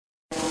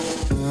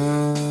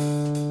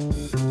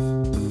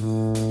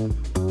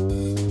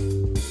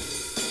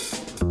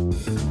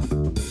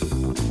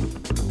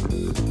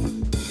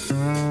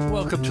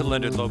to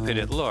Leonard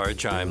Lopate at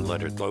Large. I'm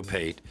Leonard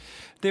Lopate.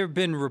 There have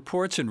been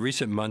reports in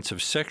recent months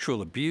of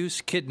sexual abuse,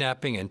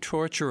 kidnapping, and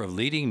torture of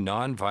leading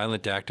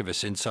nonviolent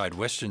activists inside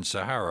Western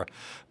Sahara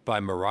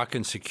by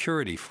Moroccan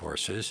security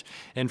forces,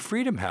 and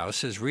Freedom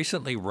House has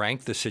recently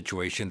ranked the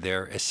situation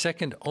there as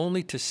second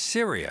only to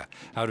Syria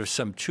out of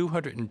some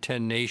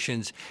 210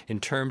 nations in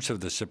terms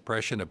of the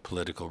suppression of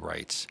political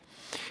rights.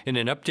 In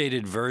an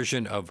updated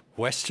version of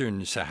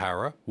Western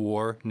Sahara,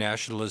 War,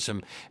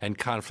 Nationalism, and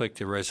Conflict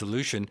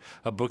Resolution,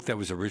 a book that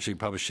was originally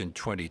published in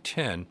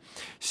 2010,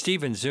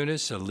 Stephen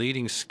Zunis, a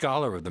leading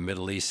scholar of the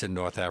Middle East and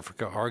North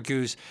Africa,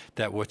 argues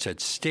that what's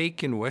at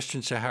stake in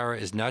Western Sahara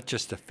is not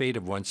just the fate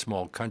of one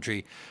small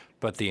country,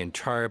 but the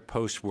entire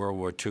post-World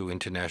War II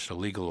international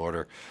legal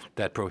order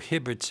that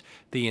prohibits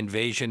the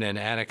invasion and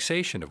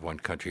annexation of one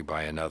country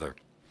by another.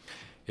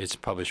 It's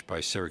published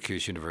by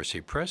Syracuse University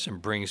Press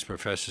and brings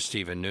Professor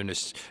Stephen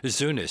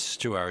Zunis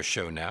to our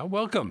show now.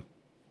 Welcome.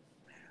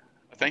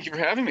 Thank you for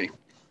having me.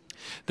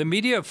 The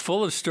media are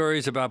full of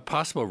stories about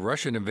possible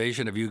Russian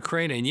invasion of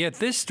Ukraine, and yet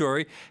this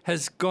story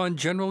has gone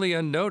generally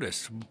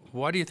unnoticed.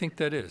 Why do you think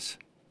that is?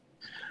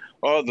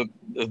 Well,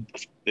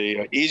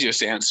 the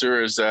easiest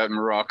answer is that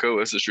Morocco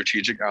is a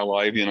strategic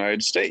ally of the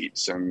United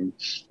States. And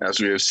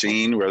as we have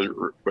seen,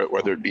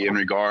 whether it be in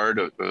regard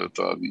of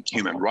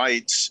human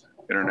rights,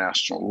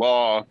 international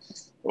law,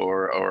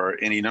 or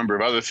any number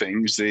of other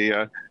things,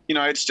 the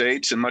United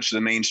States and much of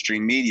the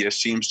mainstream media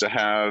seems to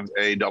have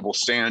a double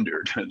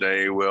standard.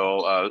 They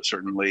will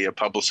certainly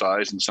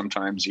publicize and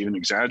sometimes even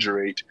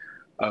exaggerate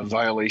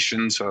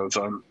violations of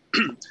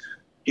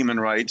human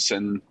rights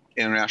and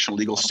international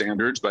legal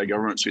standards by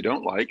governments we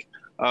don't like,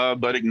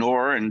 but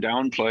ignore and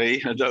downplay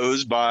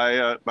those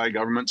by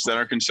governments that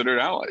are considered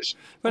allies.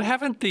 But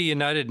haven't the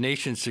United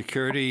Nations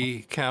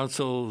Security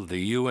Council, the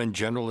UN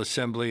General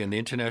Assembly, and the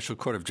International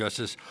Court of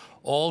Justice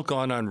all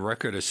gone on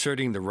record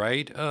asserting the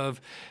right of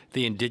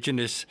the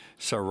indigenous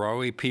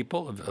Sahrawi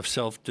people of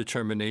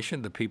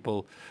self-determination, the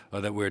people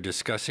that we're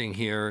discussing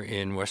here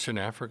in Western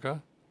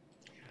Africa?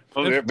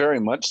 Well, very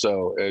much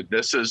so.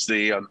 This is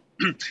it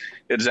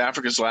is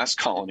Africa's last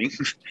colony.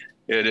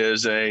 It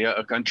is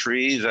a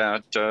country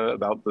that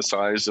about the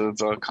size of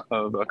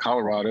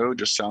Colorado,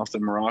 just south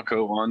of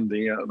Morocco on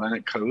the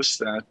Atlantic coast,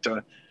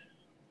 that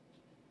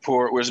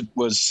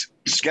was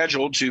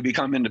scheduled to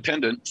become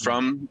independent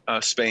from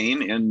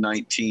Spain in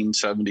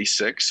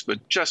 1976.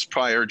 But just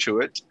prior to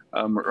it,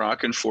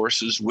 Moroccan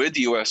forces with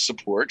U.S.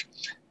 support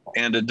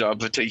ended up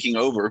taking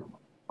over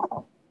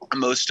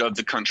most of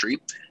the country.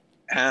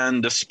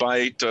 And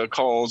despite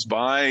calls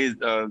by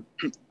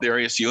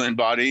various UN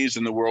bodies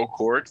and the World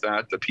Court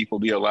that the people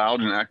be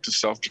allowed an act of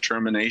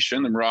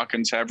self-determination, the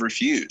Moroccans have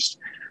refused.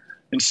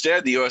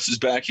 Instead, the U.S. is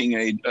backing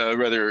a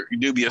rather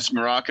dubious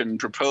Moroccan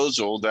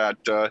proposal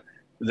that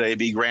they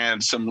be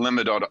granted some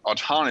limited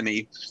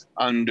autonomy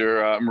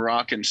under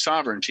Moroccan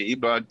sovereignty.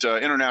 But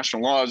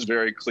international law is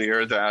very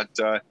clear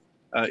that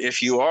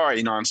if you are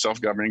a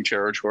non-self-governing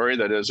territory,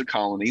 that is a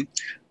colony,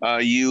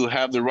 you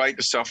have the right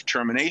to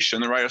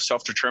self-determination. The right of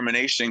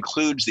self-determination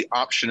includes the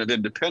option of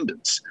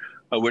independence,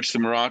 which the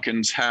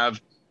Moroccans have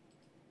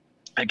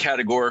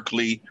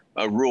categorically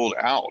ruled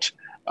out.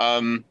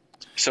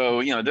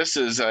 So, this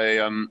is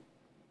and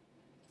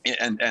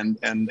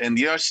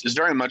the U.S. is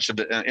very much an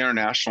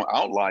international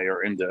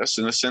outlier in this,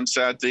 in the sense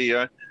that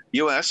the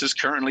U.S. is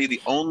currently the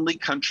only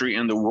country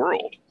in the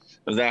world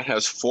that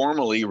has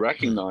formally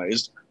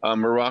recognized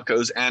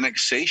Morocco's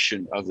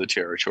annexation of the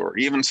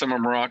territory. Even some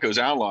of Morocco's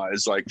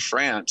allies, like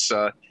France,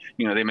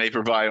 they may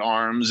provide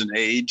arms and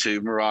aid to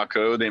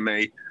Morocco. They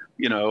may,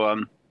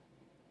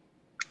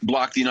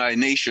 block the United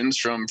Nations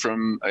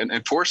from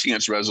enforcing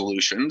its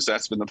resolutions.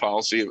 That's been the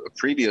policy of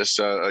previous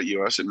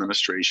U.S.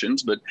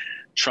 administrations. But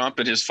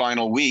Trump, in his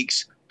final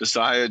weeks,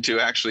 decided to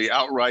actually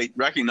outright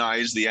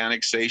recognize the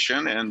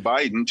annexation, and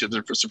Biden, to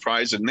the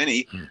surprise of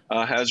many,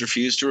 has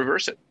refused to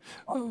reverse it.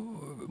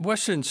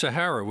 Western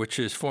Sahara, which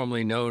is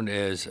formerly known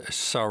as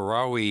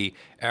Sahrawi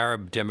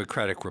Arab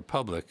Democratic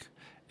Republic,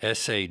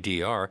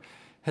 SADR,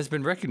 has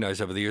been recognized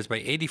over the years by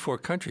 84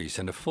 countries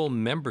and a full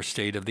member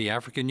state of the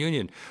African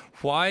Union.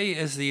 Why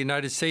has the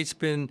United States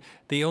been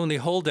the only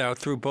holdout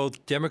through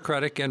both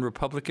Democratic and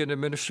Republican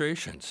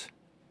administrations?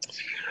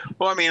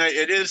 Well, I mean,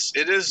 it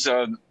is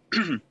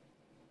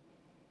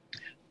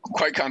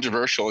quite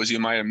controversial, as you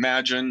might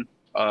imagine.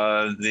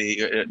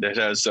 It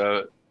has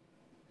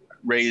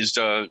raised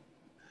a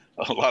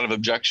lot of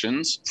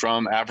objections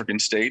from African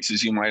states,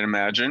 as you might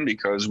imagine,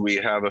 because we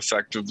have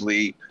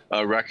effectively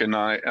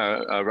recognized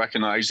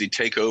the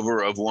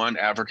takeover of one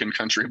African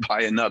country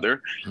by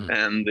another,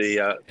 and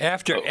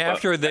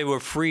after they were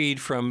freed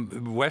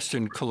from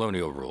Western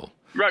colonial rule.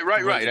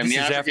 Right. This is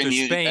after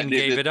Spain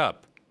gave it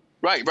up.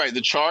 Right.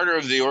 The Charter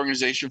of the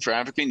Organization for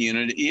African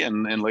Unity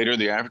and later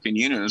the African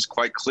Union is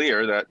quite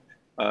clear that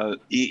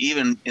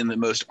even in the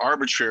most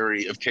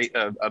arbitrary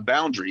of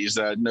boundaries,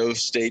 that no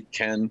state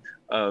can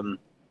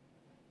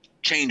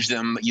change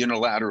them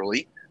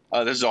unilaterally.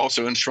 This is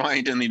also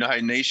enshrined in the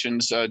United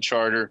Nations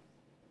Charter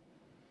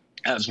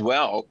as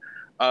well.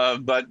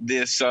 But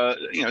this,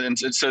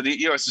 and so the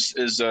U.S.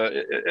 is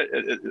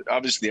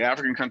obviously the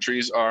African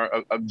countries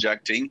are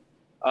objecting.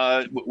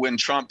 When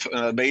Trump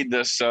made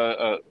this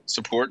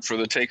support for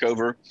the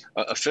takeover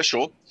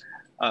official,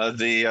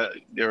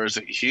 there was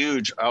a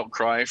huge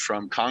outcry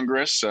from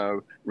Congress,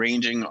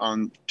 ranging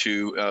on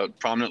to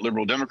prominent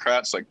liberal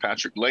Democrats like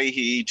Patrick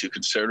Leahy, to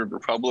conservative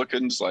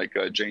Republicans like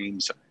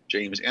James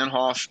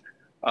Inhofe,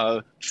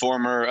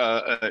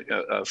 former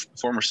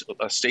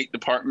State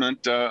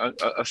Department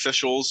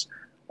officials,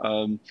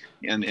 and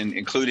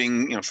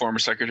including former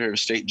Secretary of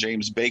State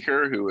James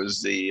Baker, who was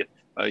the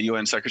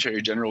UN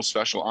Secretary General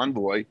Special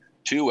Envoy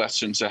to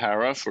Western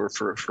Sahara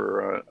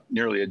for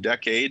nearly a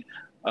decade.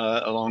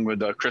 Along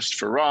with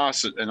Christopher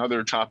Ross and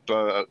other top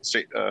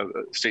State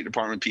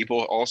Department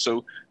people,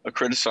 also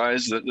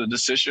criticized the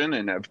decision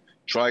and have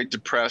tried to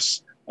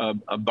press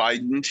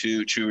Biden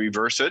to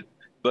reverse it.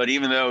 But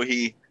even though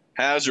he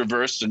has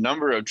reversed a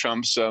number of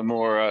Trump's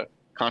more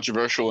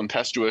controversial and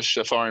tempestuous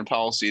foreign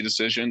policy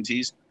decisions,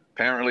 he's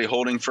apparently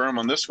holding firm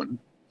on this one.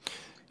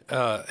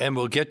 And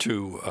we'll get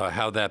to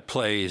how that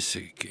plays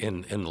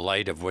in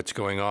light of what's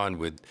going on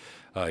with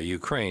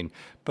Ukraine.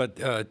 But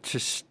to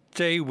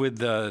stay with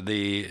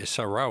the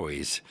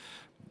Sahrawis.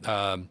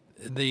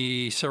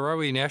 The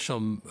Sahrawi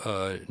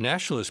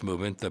nationalist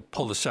movement, the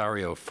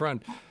Polisario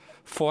Front,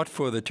 fought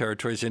for the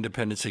territory's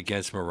independence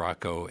against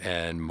Morocco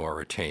and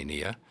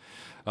Mauritania.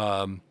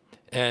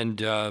 And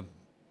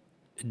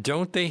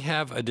don't they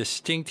have a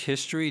distinct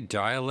history,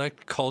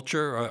 dialect,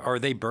 culture? Are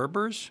they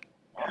Berbers?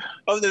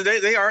 Oh,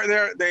 they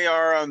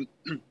are.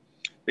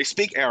 They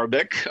speak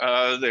Arabic.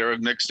 They are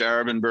of mixed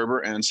Arab and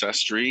Berber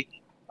ancestry.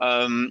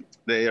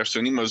 They are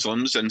Sunni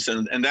Muslims, and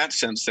so in that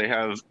sense, they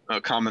have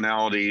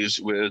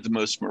commonalities with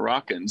most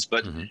Moroccans.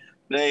 But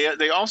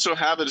they also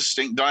have a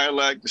distinct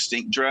dialect,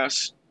 distinct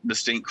dress,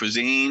 distinct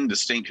cuisine,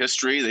 distinct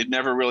history. They've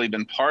never really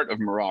been part of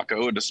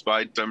Morocco,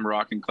 despite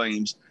Moroccan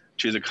claims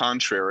to the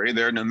contrary.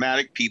 They're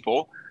nomadic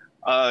people.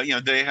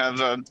 They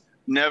have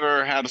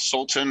never had a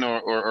sultan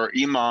or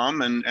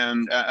imam,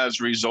 and as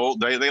a result,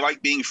 they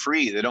like being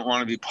free. They don't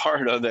want to be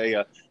part of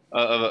a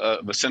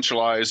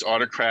centralized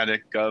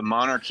autocratic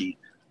monarchy.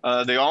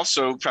 They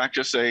also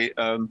practice a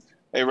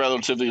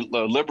relatively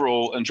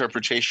liberal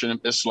interpretation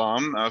of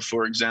Islam.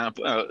 For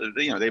example,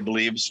 they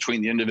believe it's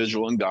between the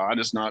individual and God.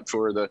 It's not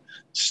for the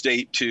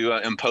state to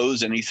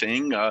impose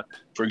anything.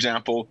 For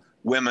example,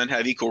 women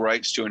have equal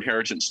rights to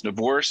inheritance and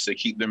divorce. They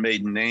keep their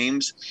maiden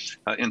names.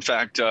 In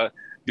fact,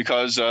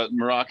 because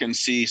Moroccans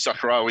see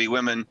Sahrawi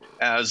women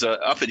as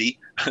uppity,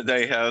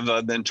 they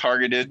have been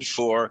targeted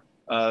for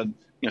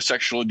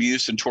sexual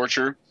abuse and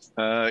torture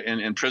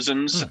in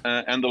prisons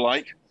and the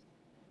like.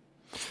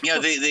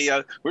 Yeah,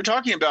 we're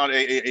talking about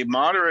a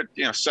moderate,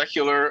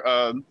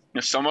 secular,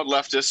 somewhat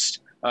leftist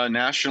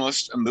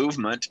nationalist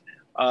movement,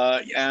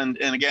 and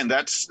again,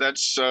 that's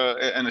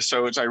and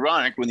so it's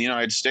ironic when the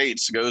United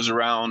States goes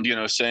around,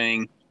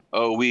 saying,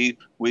 "Oh, we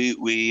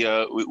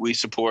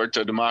support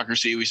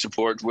democracy, we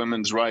support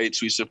women's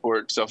rights, we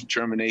support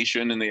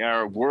self-determination in the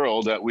Arab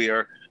world," that we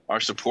are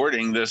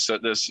supporting this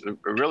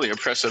really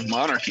oppressive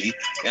monarchy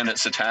and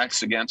its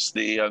attacks against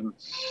a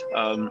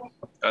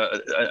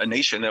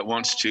nation that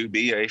wants to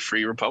be a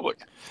free republic.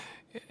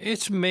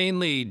 It's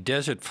mainly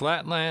desert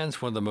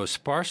flatlands, one of the most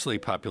sparsely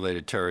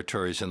populated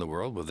territories in the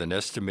world, with an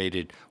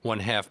estimated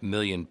 1/2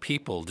 million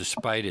people,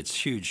 despite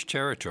its huge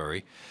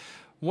territory.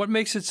 What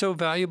makes it so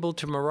valuable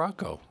to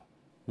Morocco?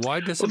 Why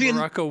doesn't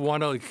Morocco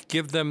want to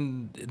give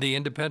them the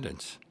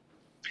independence?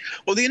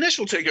 Well, the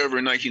initial takeover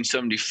in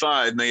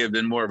 1975 may have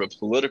been more of a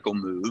political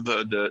move.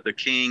 The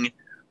king,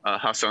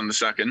 Hassan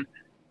II,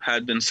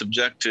 had been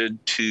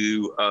subjected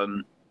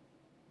to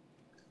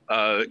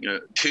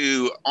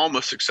two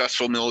almost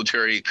successful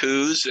military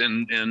coups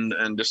in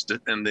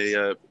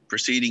the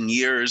preceding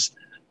years.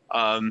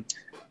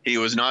 He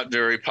was not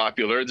very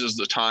popular. This is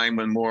the time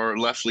when more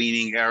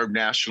left-leaning Arab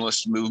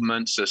nationalist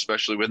movements,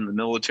 especially within the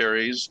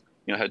militaries,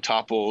 had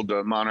toppled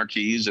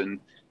monarchies in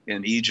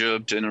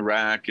Egypt, in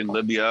Iraq, in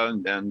Libya,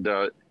 and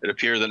it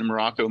appeared that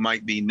Morocco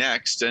might be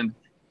next. And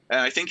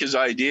I think his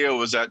idea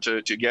was that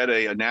to get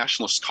a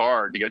nationalist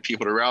card, to get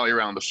people to rally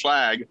around the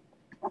flag,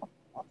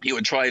 he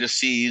would try to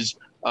seize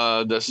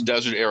this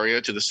desert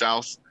area to the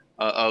south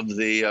of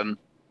the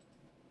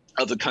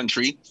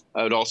country.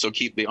 I would also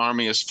keep the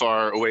army as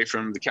far away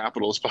from the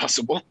capital as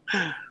possible.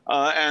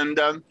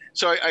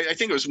 So I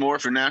think it was more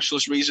for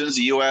nationalist reasons.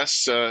 The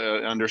U.S.,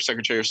 under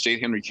Secretary of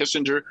State Henry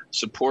Kissinger,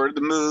 supported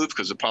the move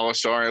because the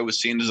Polisario was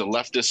seen as a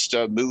leftist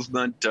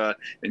movement.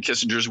 In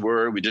Kissinger's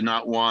word, we did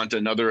not want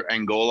another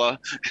Angola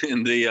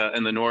in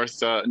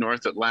the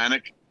North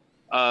Atlantic.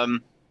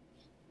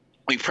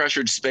 We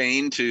pressured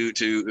Spain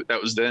that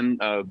was then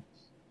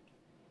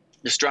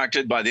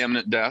distracted by the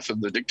imminent death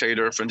of the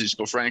dictator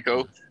Francisco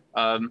Franco,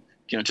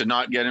 to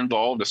not get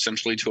involved,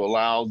 essentially to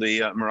allow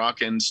the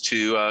Moroccans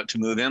to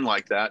move in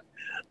like that.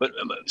 But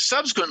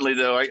subsequently,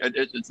 though,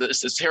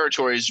 this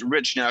territory's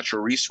rich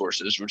natural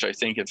resources, which I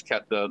think have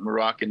kept the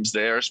Moroccans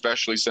there,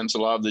 especially since a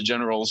lot of the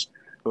generals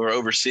who are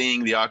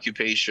overseeing the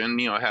occupation,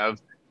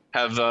 have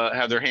have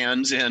their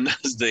hands in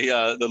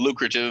the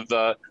lucrative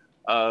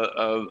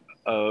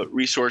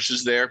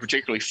resources there,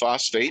 particularly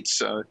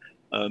phosphates.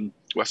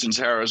 Western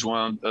Sahara is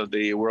one of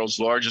the world's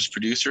largest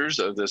producers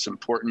of this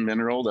important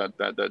mineral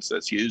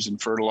that's used in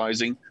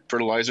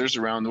fertilizers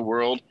around the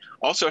world.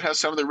 Also, it has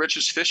some of the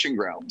richest fishing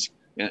grounds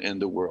in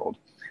the world.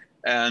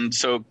 And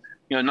so,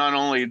 not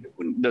only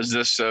does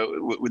this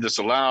would this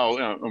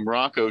allow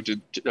Morocco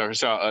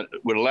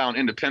would allow an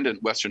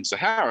independent Western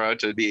Sahara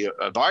to be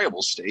a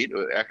viable state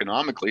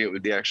economically, it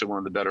would be actually one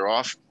of the better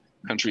off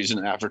countries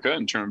in Africa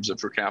in terms of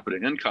per capita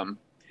income.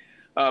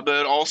 But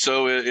it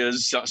also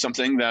is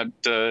something that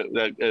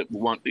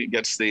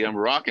gets the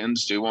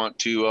Moroccans to want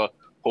to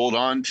hold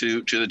on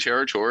to the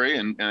territory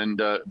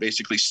and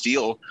basically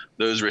steal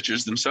those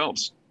riches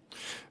themselves.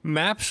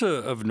 Maps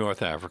of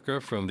North Africa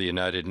from the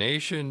United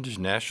Nations,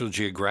 National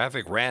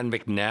Geographic, Rand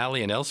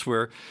McNally, and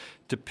elsewhere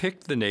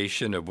depict the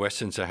nation of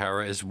Western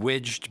Sahara as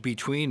wedged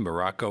between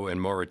Morocco and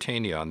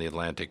Mauritania on the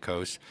Atlantic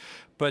coast.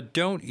 But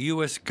don't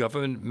U.S.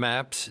 government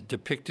maps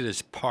depict it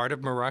as part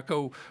of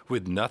Morocco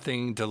with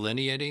nothing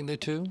delineating the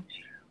two?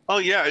 Oh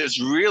yeah, it's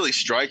really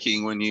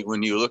striking when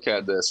you look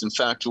at this. In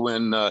fact,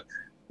 when the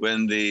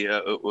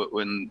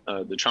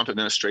Trump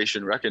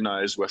administration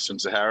recognized Western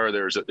Sahara,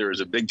 there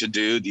was a big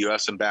to-do. The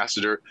U.S.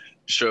 ambassador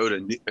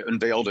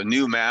unveiled a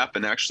new map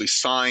and actually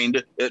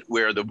signed it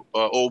where the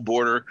old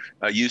border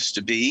used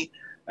to be.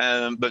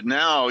 But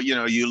now,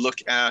 you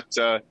look at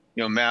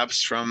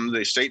maps from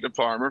the State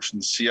Department, from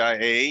the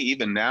CIA,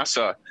 even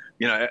NASA.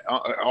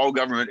 All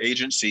government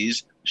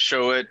agencies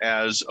show it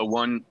as a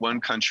one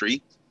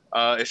country.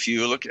 If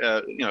you look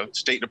at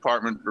State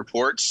Department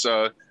reports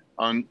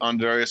on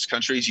various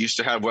countries, used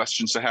to have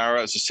Western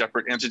Sahara as a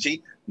separate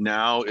entity.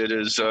 Now it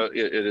is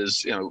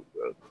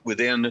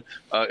within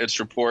its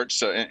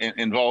reports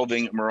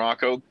involving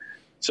Morocco.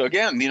 So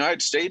again, the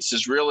United States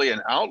is really an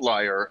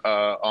outlier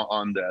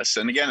on this.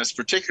 And again, it's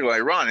particularly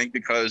ironic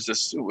because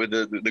with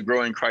the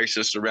growing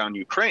crisis around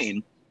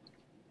Ukraine,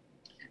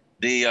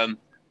 the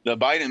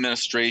Biden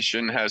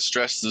administration has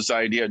stressed this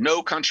idea: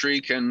 no country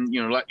can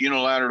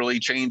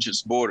unilaterally change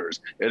its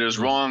borders. It is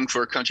wrong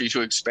for a country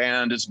to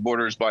expand its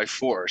borders by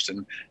force.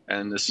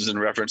 And this is in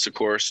reference, of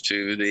course,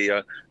 to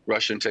the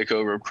Russian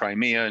takeover of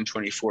Crimea in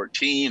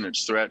 2014,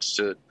 its threats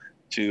to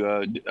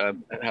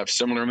have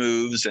similar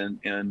moves in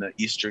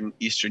eastern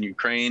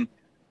Ukraine.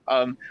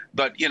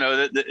 But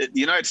the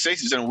United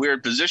States is in a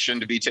weird position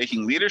to be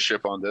taking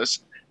leadership on this,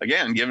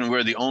 again, given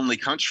we're the only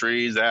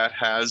country that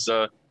has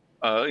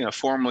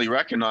formally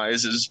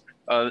recognizes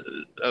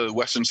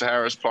Western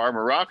Sahara as part of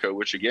Morocco,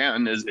 which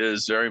again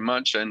is very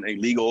much an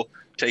illegal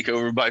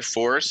takeover by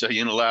force, a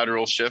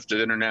unilateral shift of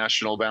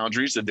international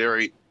boundaries, the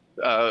very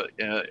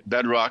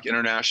bedrock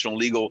international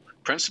legal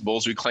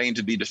principles we claim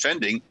to be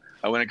defending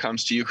when it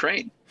comes to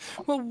Ukraine.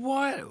 Well,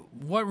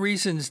 what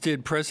reasons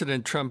did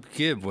President Trump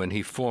give when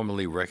he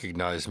formally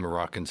recognized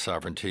Moroccan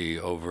sovereignty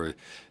over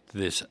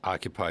this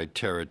occupied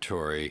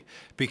territory,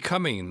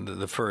 becoming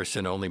the first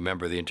and only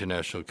member of the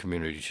international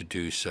community to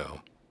do so?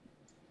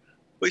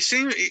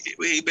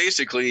 He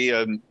basically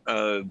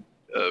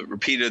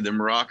repeated the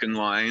Moroccan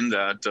line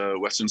that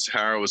Western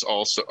Sahara was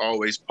also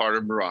always part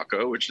of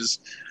Morocco, which is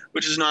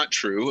not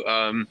true.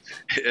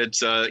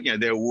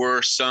 There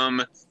were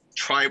some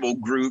tribal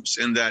groups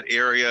in that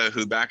area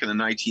who back in the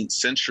 19th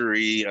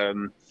century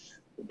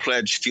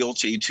pledged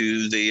fealty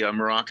to the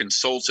Moroccan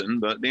Sultan,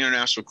 but the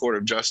International Court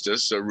of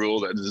Justice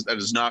ruled that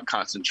does not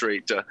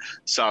concentrate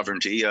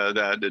sovereignty,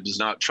 that it does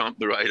not trump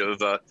the right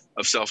of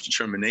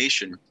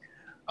self-determination.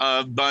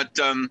 But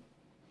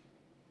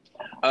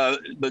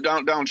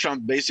Donald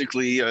Trump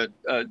basically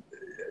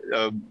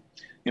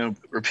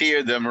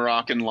repeated the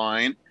Moroccan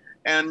line,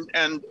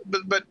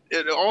 but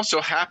it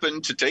also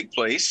happened to take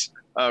place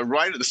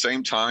right at the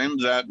same time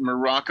that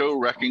Morocco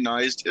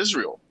recognized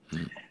Israel.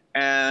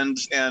 And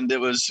it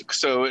was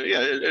so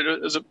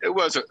it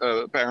was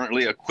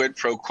apparently a quid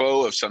pro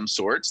quo of some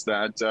sorts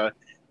that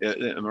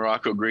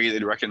Morocco agreed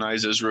they'd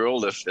recognize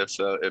Israel if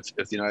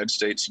the United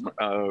States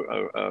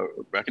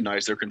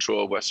recognized their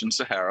control of Western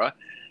Sahara.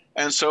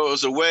 And so it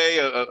was a way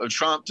of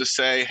Trump to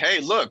say, hey,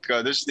 look,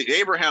 this is the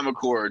Abraham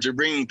Accords. You're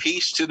bringing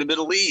peace to the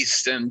Middle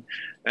East, and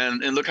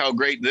look how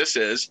great this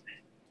is.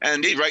 And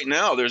indeed, right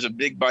now, there's a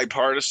big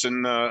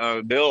bipartisan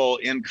bill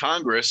in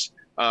Congress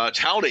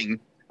touting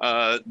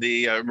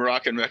the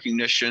Moroccan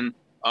recognition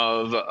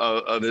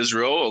of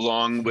Israel,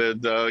 along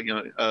with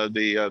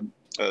the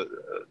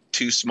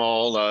two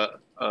small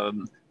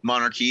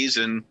monarchies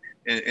in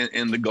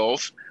the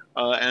Gulf,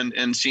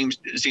 and seems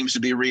to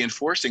be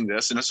reinforcing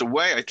this. And it's a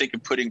way, I think,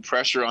 of putting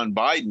pressure on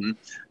Biden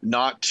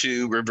not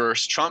to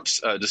reverse Trump's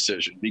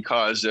decision,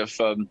 because if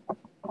the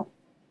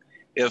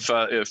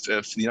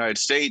United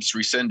States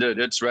rescinded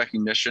its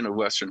recognition of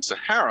Western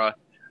Sahara,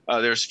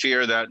 there's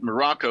fear that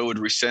Morocco would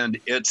rescind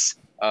its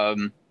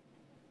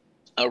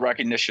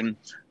recognition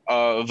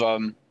of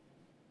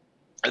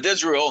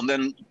Israel, and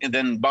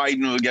then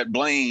Biden would get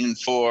blamed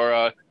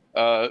for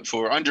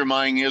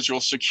undermining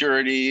Israel's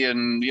security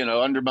and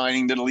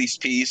undermining Middle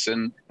East peace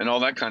and all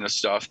that kind of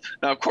stuff.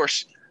 Now, of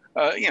course,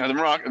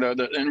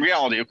 in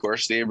reality, of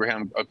course, the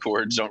Abraham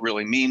Accords don't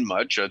really mean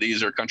much.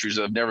 These are countries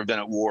that have never been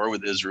at war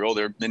with Israel.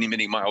 They're many,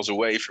 many miles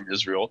away from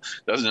Israel.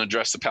 Doesn't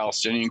address the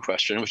Palestinian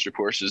question, which, of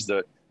course, is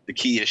the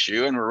key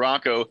issue. And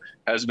Morocco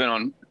has been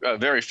on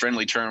very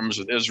friendly terms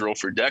with Israel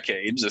for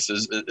decades. This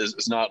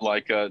is not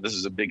like this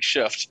is a big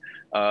shift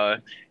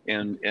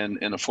in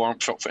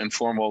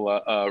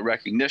informal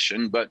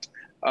recognition, but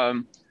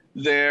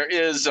there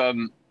is.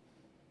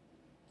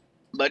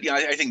 But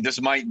I think this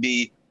might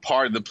be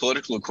part of the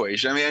political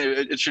equation. I mean,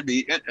 it should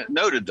be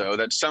noted, though,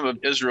 that some of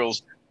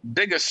Israel's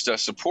biggest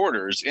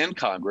supporters in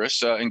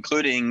Congress,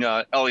 including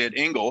Eliot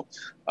Engel,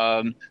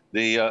 who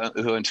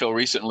until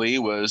recently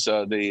was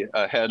the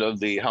head of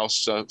the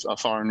House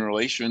Foreign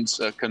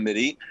Relations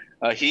Committee,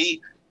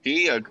 he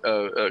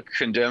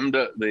condemned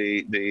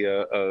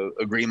the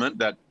agreement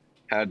that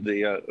had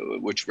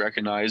which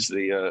recognized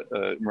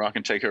the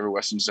Moroccan takeover of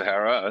Western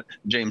Sahara.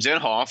 James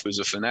Inhofe, who's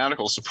a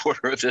fanatical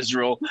supporter of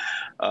Israel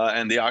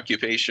and the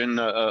occupation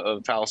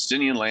of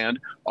Palestinian land,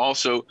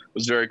 also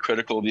was very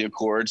critical of the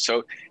accord.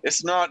 So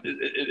it's not,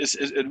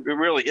 it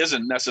really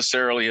isn't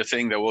necessarily a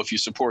thing that, well, if you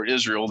support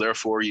Israel,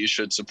 therefore you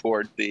should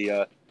support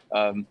the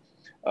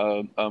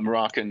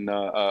Moroccan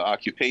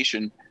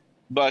occupation.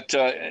 But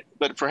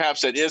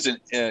perhaps that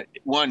isn't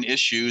one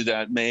issue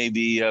that may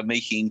be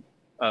making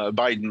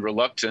Biden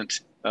reluctant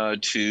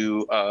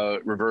to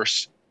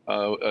reverse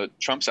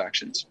Trump's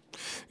actions.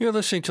 You're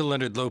listening to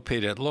Leonard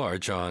Lopate at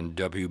Large on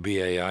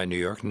WBAI New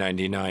York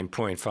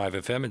 99.5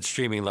 FM and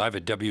streaming live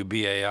at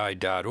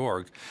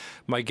WBAI.org.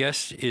 My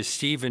guest is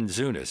Stephen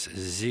Zunes,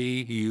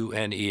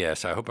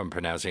 Zunes. I hope I'm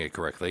pronouncing it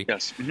correctly.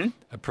 Yes. Mm-hmm.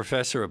 A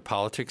professor of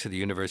politics at the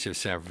University of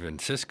San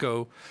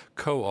Francisco,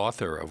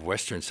 co-author of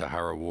Western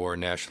Sahara War,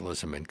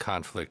 Nationalism, and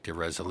Conflict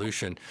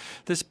Resolution.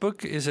 This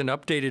book is an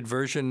updated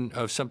version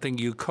of something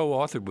you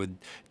co-authored with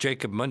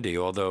Jacob Mundy,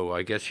 although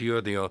I guess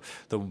you're the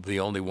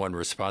only one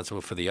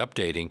responsible for the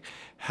updating.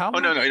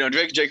 No.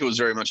 Jacob was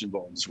very much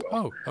involved as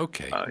well. Oh,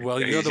 okay.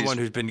 Well, you're the one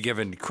who's been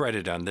given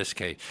credit on this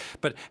case.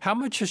 But how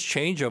much has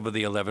changed over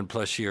the 11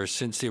 plus years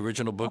since the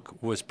original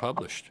book was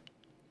published?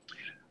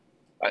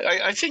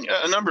 I think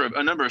a number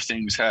of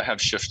things have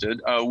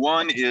shifted.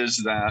 One is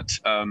that,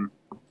 of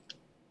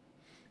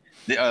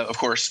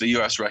course, the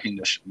U.S.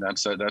 recognition.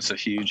 That's a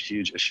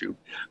huge issue.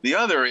 The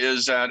other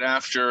is that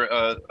after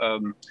a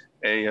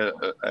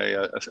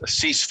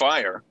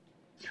ceasefire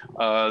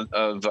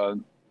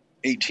of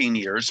 18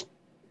 years.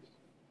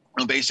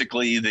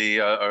 Basically,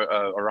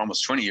 or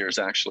almost 20 years,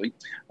 actually,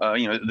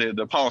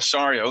 the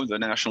Polisario, the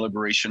National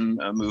Liberation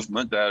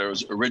Movement that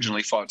was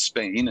originally fought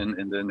Spain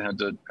and then had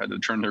to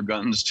turn their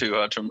guns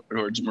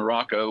towards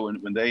Morocco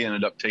when they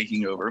ended up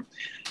taking over,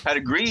 had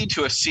agreed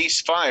to a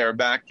ceasefire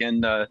back in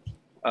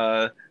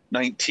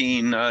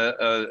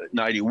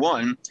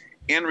 1991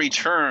 in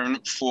return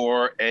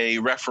for a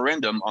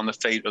referendum on the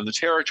fate of the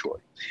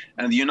territory.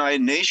 And the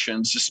United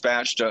Nations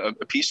dispatched a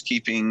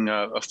peacekeeping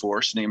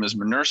force named as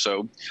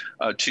MINURSO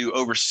to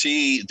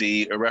oversee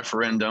the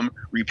referendum,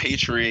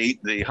 repatriate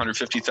the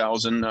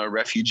 150,000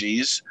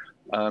 refugees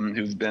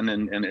who've been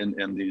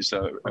in these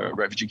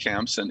refugee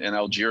camps in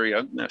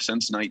Algeria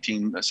since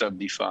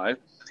 1975,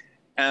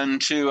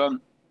 and to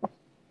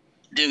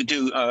give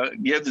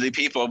the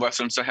people of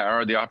Western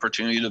Sahara the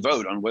opportunity to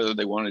vote on whether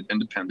they wanted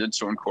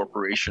independence or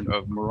incorporation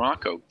of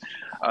Morocco.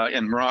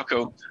 And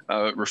Morocco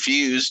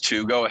refused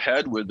to go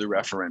ahead with the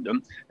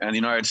referendum, and the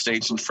United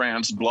States and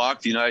France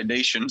blocked the United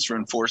Nations from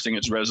enforcing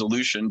its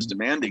resolutions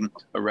demanding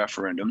a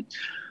referendum.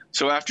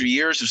 So after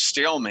years of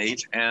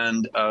stalemate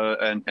and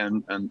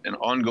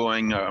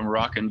ongoing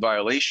Moroccan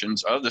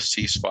violations of the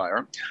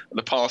ceasefire,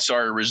 the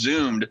Polisario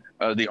resumed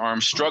the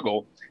armed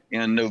struggle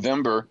in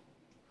November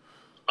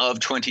of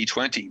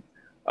 2020.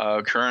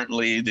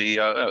 Currently, the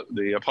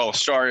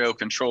Polisario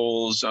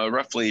controls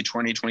roughly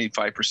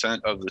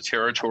 20-25% of the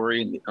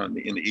territory in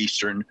the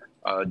eastern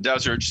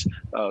deserts.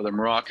 The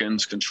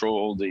Moroccans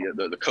control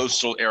the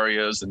coastal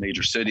areas, the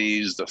major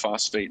cities, the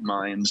phosphate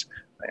mines,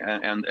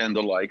 and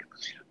the like.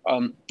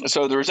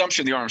 So the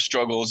resumption of the armed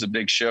struggle is a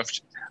big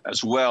shift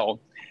as well.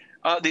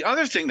 The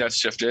other thing that's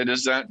shifted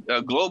is that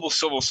global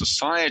civil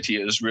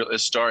society is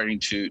starting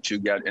to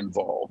get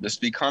involved. It's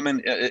become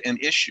an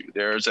issue.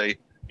 There's a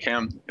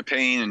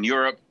campaign in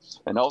Europe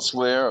and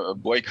elsewhere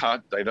of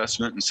boycott,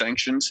 divestment, and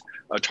sanctions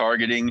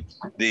targeting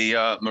the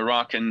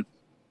Moroccan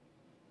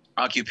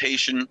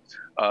occupation.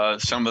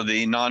 Some of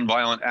the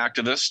nonviolent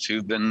activists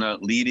who've been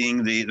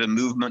leading the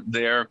movement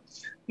there,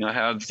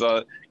 have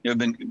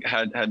been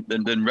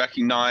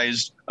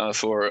recognized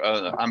for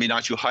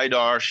Aminatou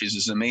Haidar. She's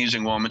this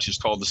amazing woman. She's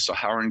called the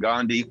Saharan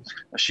Gandhi.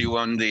 She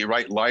won the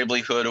Right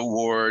Livelihood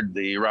Award,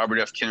 the Robert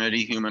F.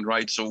 Kennedy Human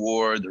Rights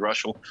Award, the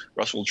Russell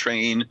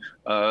Train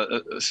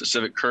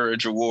Civic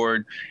Courage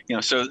Award.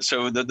 So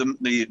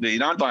the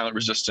nonviolent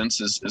resistance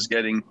is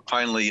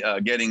finally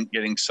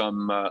getting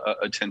some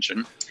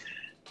attention,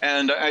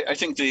 and I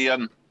think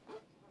the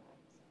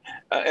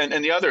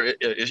and the other,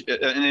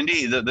 and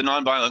indeed, the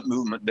nonviolent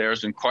movement there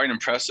has been quite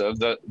impressive.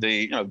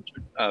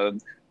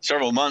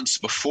 Several months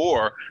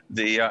before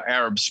the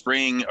Arab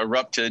Spring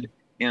erupted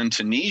in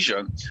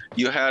Tunisia,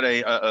 you had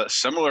a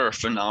similar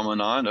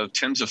phenomenon of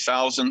tens of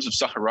thousands of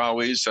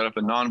Sahrawis set up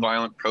a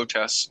nonviolent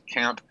protest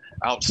camp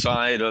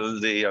outside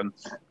of the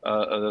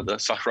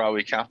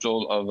Sahrawi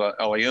capital of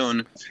El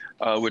Ayoun,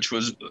 which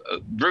was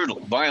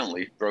brutally,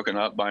 violently broken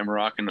up by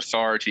Moroccan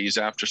authorities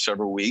after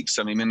several weeks.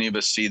 I mean, many of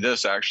us see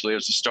this actually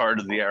as the start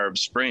of the Arab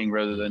Spring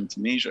rather than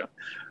Tunisia.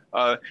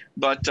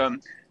 But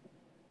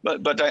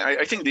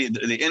I think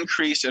the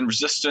increase in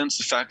resistance,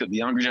 the fact that the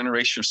younger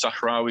generation of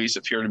Sahrawis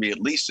appear to be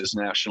at least as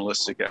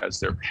nationalistic as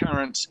their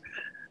parents,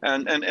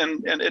 and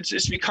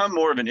it's become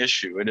more of an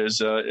issue.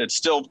 It's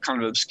still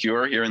kind of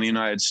obscure here in the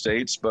United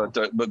States, but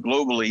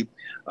globally,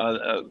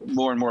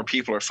 more and more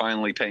people are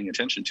finally paying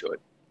attention to it.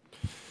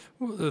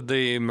 Well,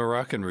 the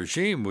Moroccan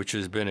regime, which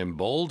has been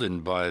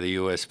emboldened by the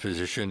U.S.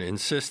 position,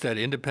 insists that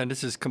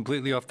independence is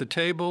completely off the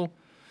table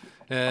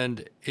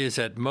and is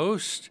at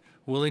most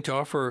willing to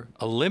offer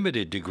a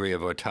limited degree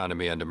of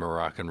autonomy under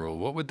Moroccan rule.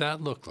 What would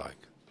that look like?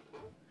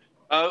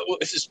 Well,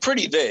 it's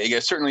pretty vague.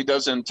 It certainly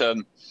doesn't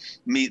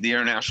meet the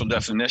international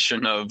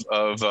definition of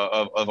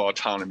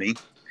autonomy.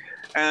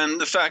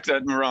 And the fact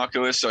that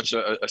Morocco is such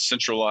a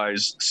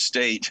centralized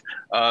state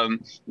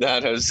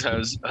that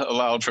has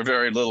allowed for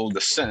very little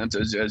dissent,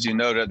 as you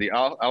noted at the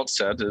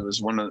outset, it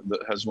has one of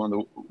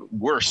the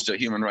worst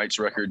human rights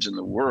records in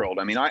the world.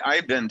 I mean,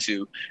 I've been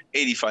to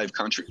 85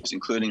 countries,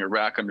 including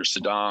Iraq under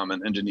Saddam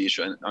and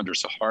Indonesia under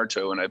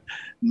Suharto, and I've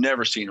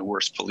never seen a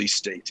worse police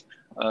state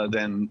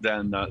than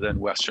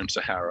Western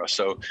Sahara.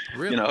 So,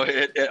 really?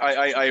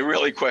 I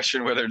really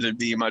question whether there'd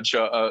be much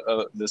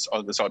this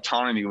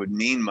autonomy would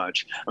mean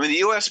much. I mean, the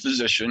U.S.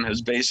 position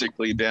has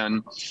basically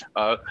been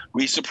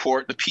we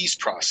support the peace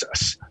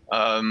process.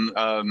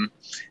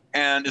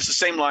 And it's the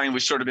same line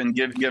we've sort of been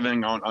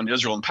giving on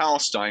Israel and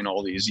Palestine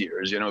all these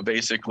years.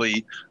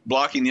 Basically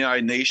blocking the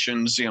United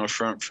Nations,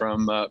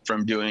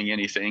 from doing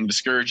anything,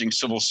 discouraging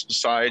civil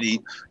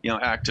society,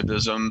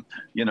 activism,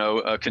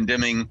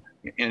 condemning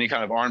any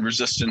kind of armed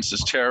resistance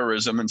as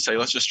terrorism, and say,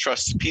 let's just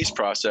trust the peace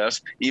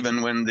process,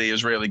 even when the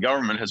Israeli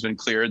government has been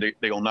clear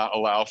they will not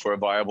allow for a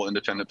viable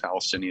independent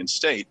Palestinian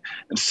state.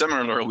 And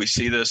similarly, we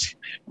see this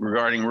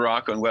regarding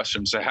Morocco and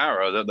Western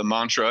Sahara. The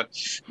mantra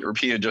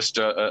repeated just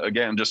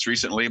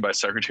recently by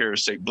Secretary of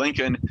State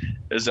Blinken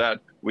is that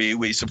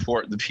we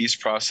support the peace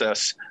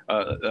process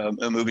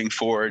moving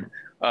forward.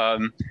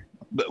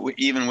 But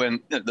even when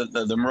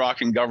the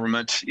Moroccan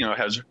government,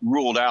 has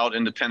ruled out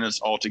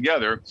independence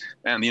altogether,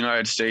 and the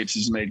United States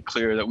has made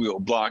clear that we will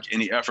block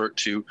any effort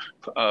to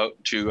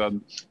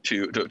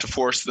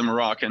force the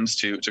Moroccans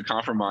to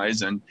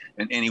compromise in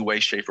any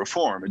way, shape, or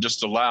form. It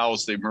just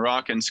allows the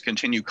Moroccans to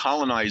continue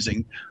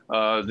colonizing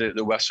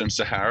the Western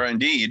Sahara.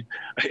 Indeed,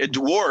 it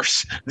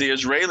dwarfs the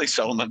Israeli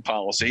settlement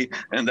policy,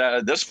 and that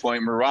at this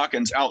point,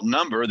 Moroccans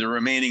outnumber the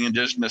remaining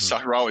indigenous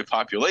Sahrawi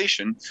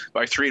population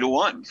by 3 to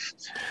 1.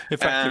 In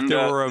fact, if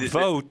there were a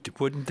vote,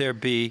 wouldn't there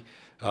be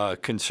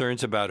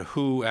concerns about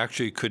who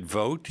actually could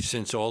vote,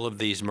 since all of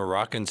these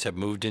Moroccans have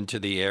moved into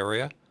the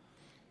area?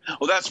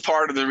 Well, that's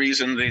part of the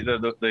reason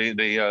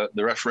the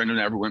referendum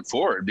never went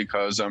forward,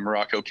 because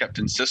Morocco kept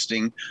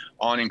insisting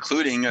on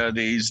including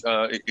these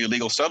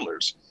illegal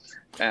settlers.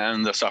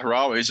 And the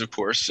Sahrawis, of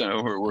course,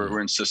 were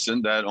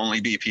insistent that only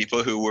be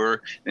people who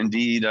were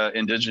indeed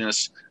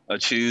indigenous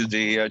to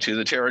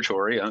the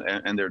territory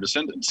and their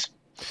descendants.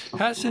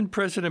 Hasn't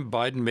President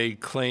Biden made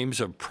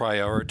claims of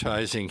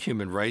prioritizing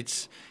human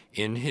rights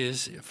in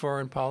his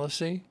foreign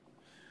policy?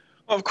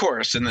 Of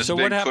course. And so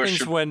what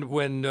happens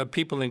when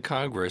people in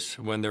Congress,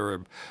 when there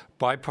are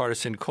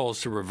bipartisan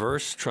calls to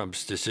reverse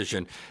Trump's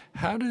decision,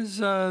 how does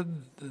the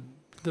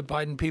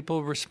Biden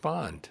people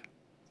respond?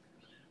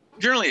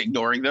 Generally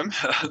ignoring them,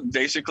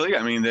 basically.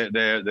 I mean,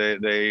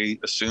 they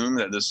assume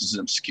that this is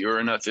an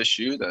obscure enough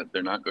issue that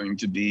they're not going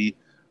to be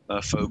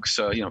folks,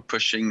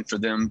 pushing for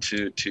them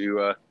to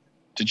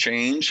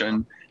change.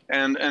 And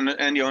in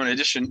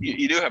addition,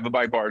 you do have a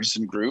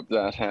bipartisan group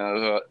that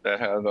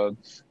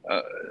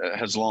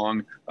has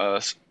long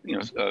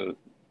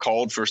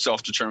called for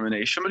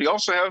self-determination, but you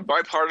also have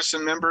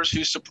bipartisan members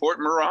who support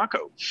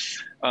Morocco,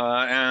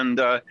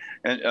 they've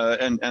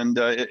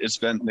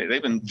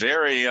been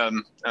very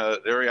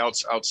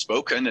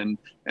outspoken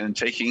and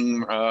taking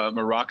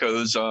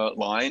Morocco's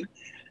line,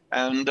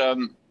 and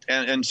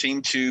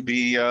seem to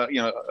be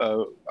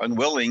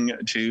unwilling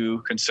to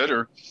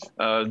consider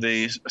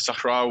the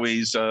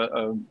Sahrawis'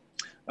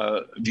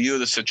 view of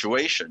the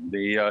situation.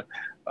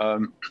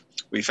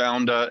 We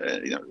found,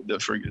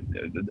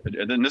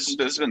 and this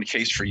has been the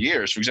case for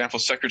years. For example,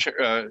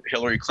 Secretary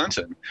Hillary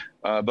Clinton,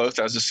 both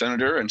as a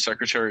senator and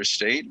Secretary of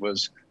State,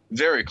 was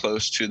very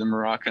close to the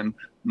Moroccan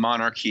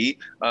monarchy.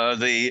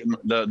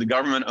 The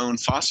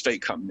government-owned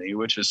phosphate company,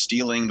 which is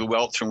stealing the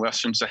wealth from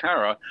Western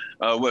Sahara,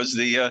 was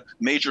the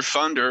major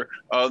funder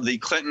of the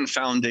Clinton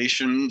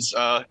Foundation's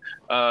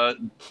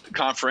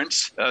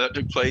conference that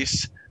took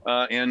place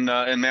in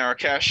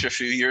Marrakesh a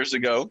few years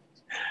ago.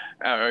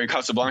 In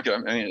Casablanca,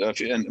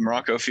 in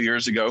Morocco a few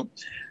years ago.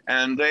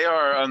 And they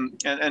are,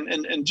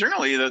 and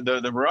generally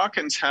the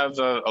Moroccans have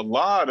a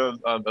lot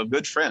of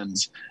good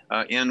friends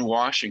in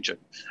Washington.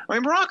 I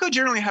mean, Morocco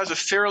generally has a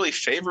fairly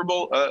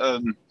favorable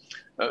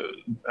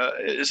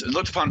is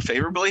looked upon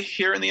favorably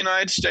here in the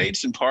United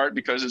States, in part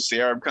because it's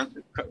the Arab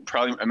country.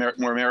 Probably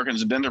more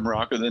Americans have been to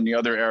Morocco than the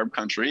other Arab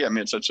country. I mean,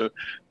 it's such a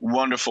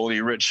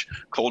wonderfully rich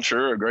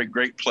culture, a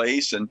great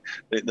place. And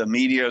the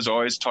media has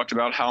always talked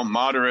about how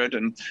moderate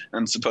and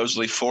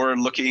supposedly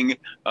forward-looking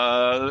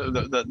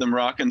the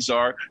Moroccans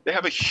are. They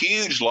have a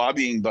huge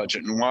lobbying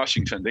budget in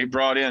Washington. They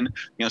brought in,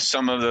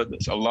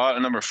 a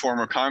number of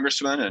former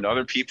congressmen and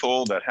other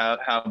people that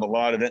have a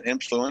lot of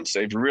influence.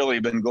 They've really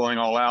been going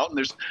all out. And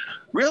there's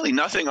really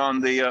nothing on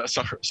the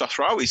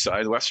Sahrawi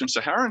side, the Western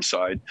Saharan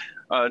side,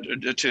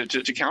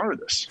 to counter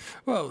this.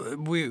 Well,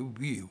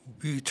 we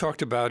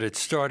talked about it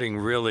starting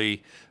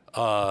really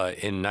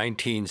in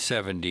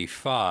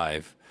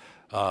 1975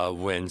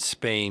 when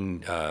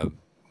Spain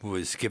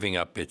was giving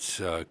up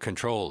its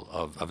control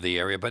of the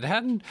area. But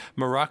hadn't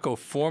Morocco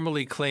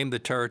formally claimed the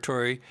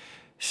territory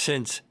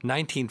since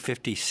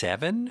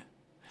 1957?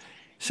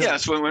 So,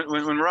 yes, when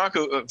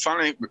Morocco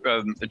finally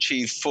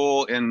achieved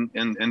full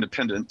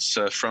independence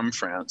from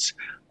France,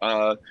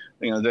 there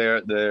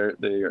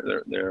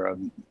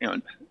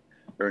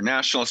are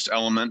nationalist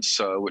elements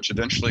which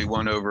eventually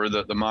won over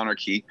the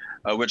monarchy,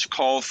 which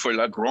called for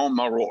La Grande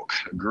Maroc,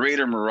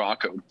 Greater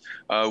Morocco,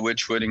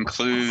 which would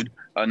include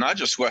not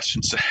just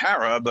Western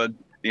Sahara, but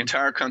the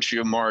entire country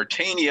of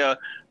Mauritania,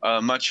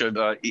 much of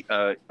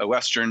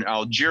Western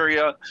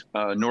Algeria,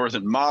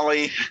 northern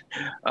Mali,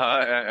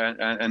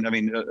 and I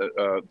mean,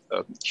 a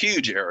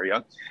huge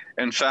area.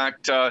 In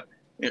fact,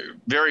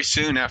 very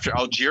soon after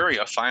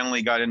Algeria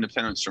finally got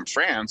independence from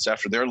France,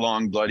 after their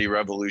long, bloody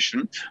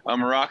revolution,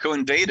 Morocco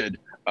invaded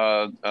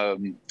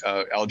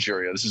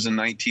Algeria. This is in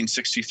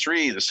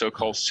 1963, the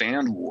so-called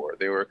Sand War.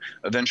 They were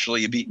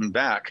eventually beaten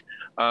back.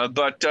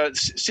 But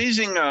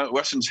seizing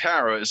Western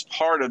Sahara is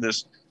part of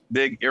this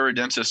big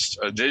irredentist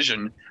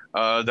vision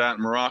that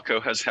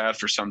Morocco has had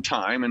for some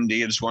time.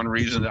 Indeed, it's one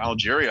reason that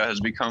Algeria has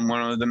become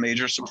one of the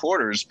major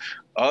supporters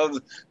of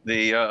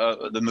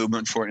the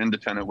movement for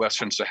independent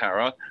Western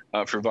Sahara,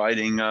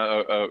 providing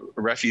a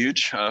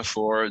refuge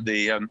for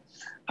the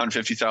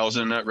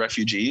 150,000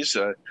 refugees,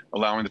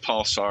 allowing the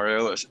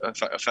Polisario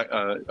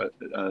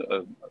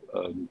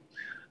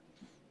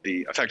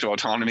the effective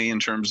autonomy in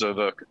terms of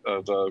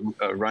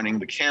running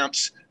the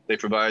camps. They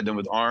provide them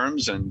with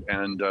arms and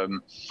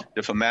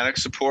diplomatic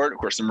support. Of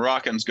course, the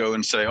Moroccans go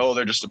and say, "Oh,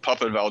 they're just a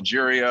puppet of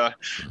Algeria,"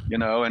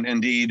 And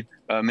indeed,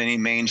 many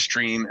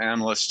mainstream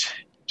analysts,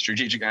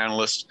 strategic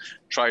analysts,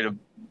 try to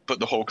put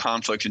the whole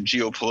conflict in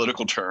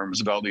geopolitical terms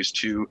about these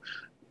two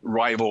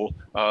rival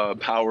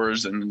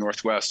powers in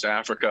Northwest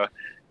Africa,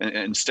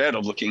 instead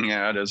of looking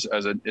at as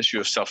an issue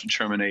of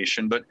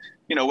self-determination. But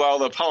while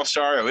the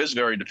Polisario is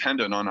very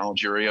dependent on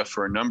Algeria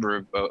for a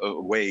number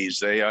of ways,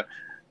 they are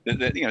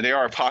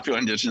a popular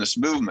indigenous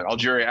movement.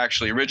 Algeria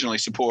actually originally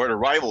supported a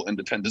rival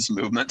independence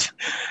movement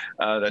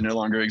that no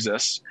longer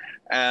exists.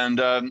 And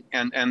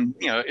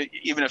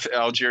even if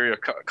Algeria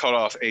cut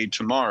off aid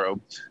tomorrow,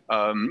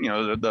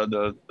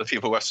 the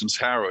people of Western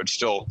Sahara would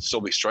still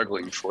be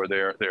struggling for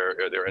their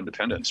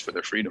independence, for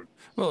their freedom.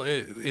 Well,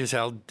 is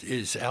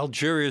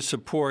Algeria's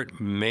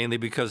support mainly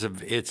because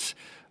of its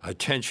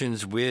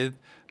tensions with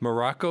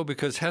Morocco?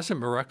 Because hasn't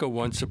Morocco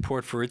won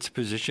support for its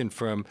position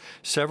from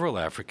several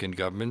African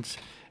governments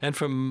and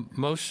from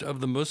most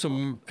of the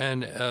Muslim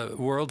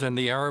world and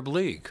the Arab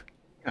League?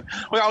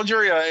 Well,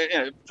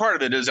 Algeria, part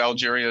of it is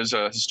Algeria's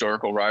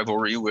historical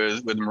rivalry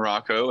with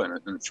Morocco and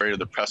afraid of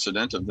the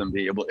precedent of them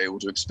being able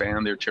to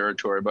expand their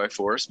territory by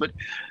force. But,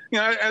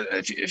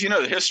 if you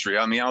know the history,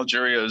 I mean,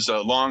 Algeria has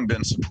long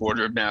been a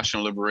supporter of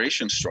national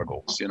liberation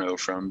struggles,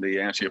 from the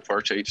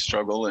anti-apartheid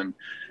struggle in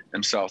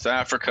South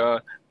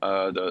Africa,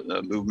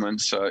 the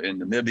movements in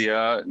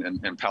Namibia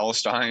and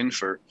Palestine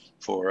for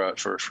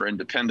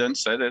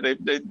independence.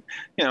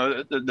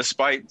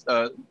 Despite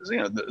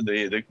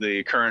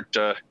the current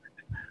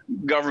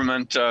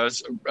government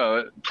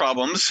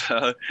problems,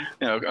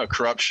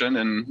 corruption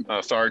and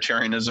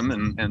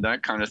authoritarianism and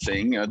that kind of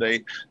thing,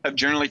 they have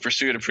generally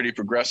pursued a pretty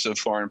progressive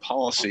foreign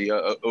policy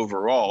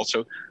overall.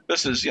 So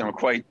this is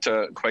quite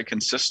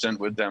consistent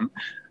with them.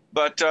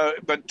 But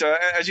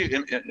as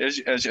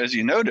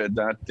you noted,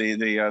 that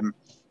the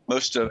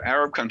most of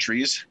Arab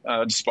countries,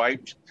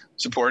 despite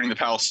supporting the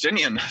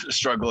Palestinian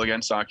struggle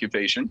against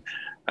occupation,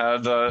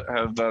 have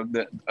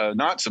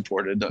not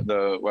supported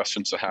the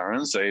Western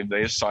Saharans.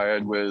 They've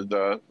sided with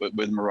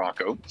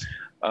Morocco,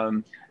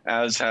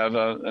 as have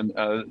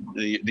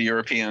the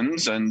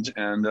Europeans and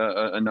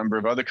a number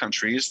of other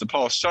countries. The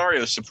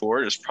Polisario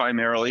support is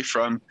primarily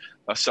from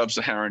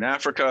sub-Saharan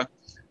Africa,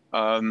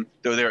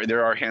 though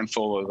there are a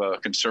handful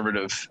of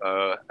conservative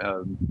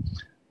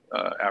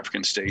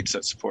African states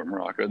that support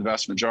Morocco. The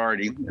vast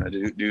majority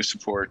do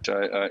support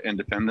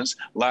independence.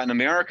 Latin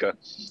America,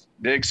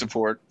 big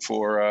support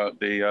for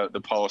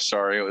the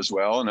Polisario as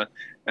well, and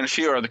a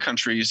few other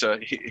countries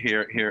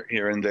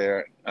here and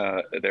there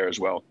as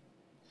well.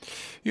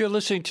 You're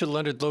listening to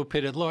Leonard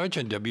Lopate at Large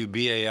on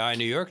WBAI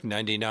New York,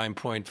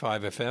 99.5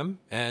 FM,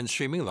 and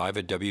streaming live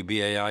at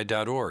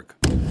WBAI.org.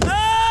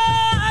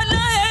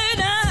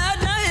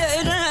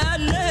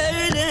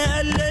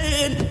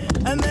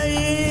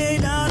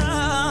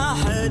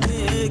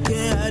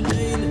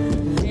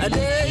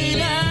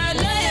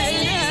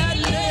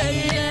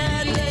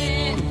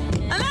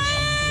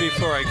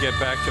 Before I get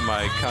back to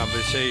my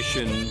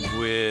conversation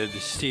with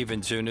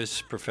Stephen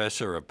Zunes,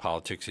 professor of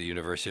politics at the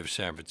University of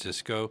San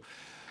Francisco,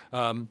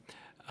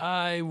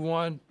 I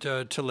want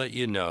to let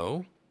you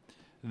know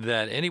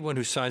that anyone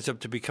who signs up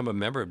to become a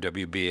member of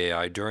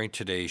WBAI during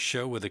today's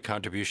show with a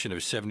contribution of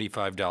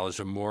 $75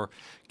 or more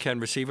can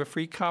receive a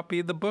free copy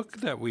of the book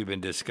that we've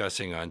been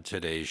discussing on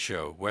today's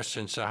show,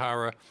 Western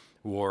Sahara,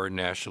 War,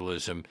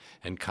 Nationalism,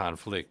 and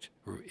Conflict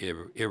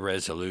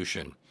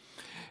Irresolution.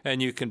 And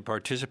you can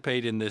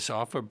participate in this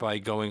offer by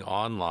going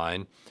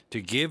online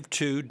to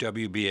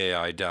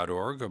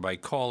give2wbai.org or by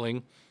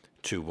calling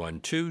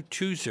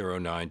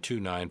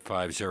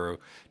 212-209-2950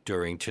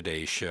 during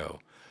today's show.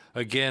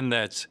 Again,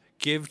 that's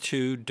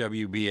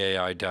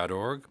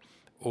give2wbai.org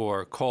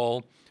or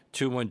call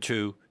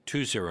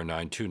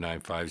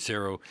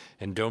 212-209-2950.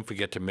 And don't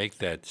forget to make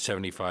that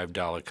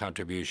 $75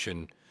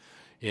 contribution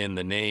in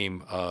the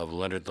name of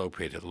Leonard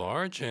Lopate at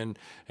Large, and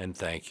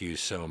thank you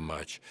so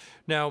much.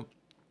 Now,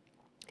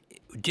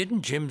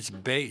 didn't James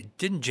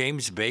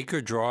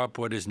Baker draw up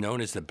what is known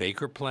as the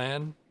Baker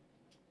Plan?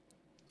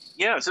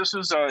 Yes, this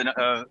was there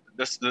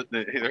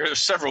are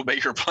several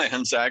Baker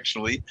plans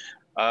actually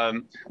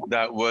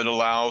that would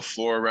allow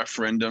for a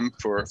referendum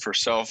for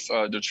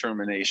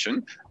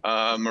self-determination.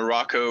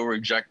 Morocco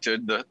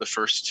rejected the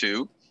first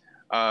two,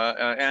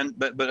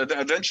 but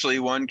eventually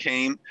one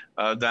came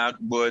that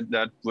would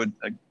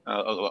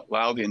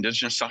allow the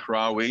indigenous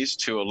Sahrawis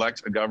to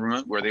elect a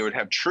government where they would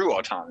have true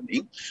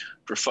autonomy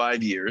for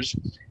 5 years,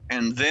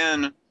 and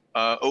then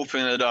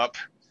open it up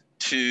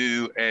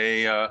to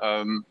a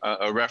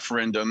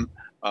referendum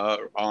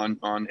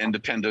on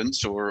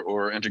independence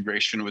or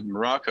integration with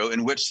Morocco,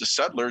 in which the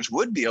settlers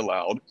would be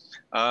allowed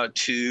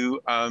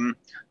to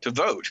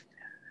vote.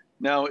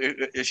 Now,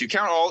 if you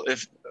count all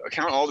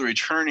the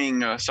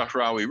returning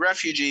Sahrawi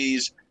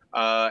refugees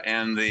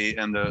and the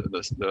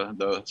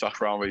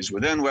Sahrawis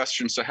within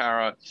Western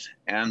Sahara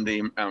and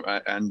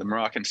the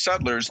Moroccan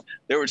settlers,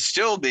 there would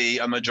still be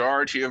a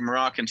majority of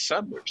Moroccan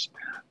settlers,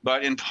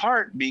 but in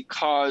part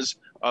because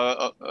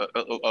a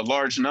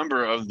large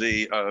number of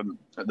the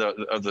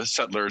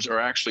settlers are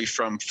actually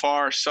from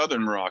far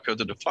southern Morocco,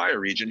 the Dafaya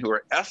region, who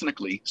are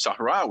ethnically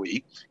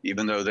Sahrawi,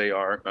 even though they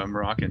are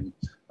Moroccan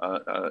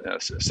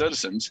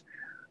citizens.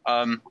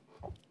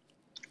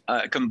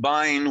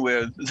 Combined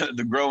with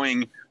the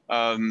growing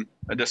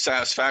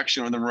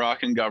dissatisfaction with the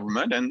Moroccan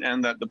government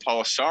and that the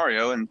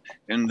Polisario and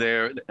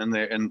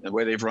the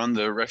way they've run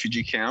the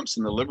refugee camps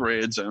and the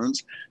liberated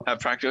zones have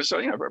practiced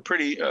a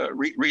pretty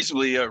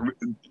reasonably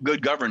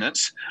good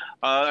governance.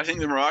 I think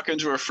the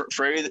Moroccans were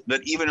afraid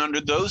that even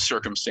under those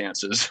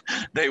circumstances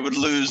they would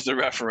lose the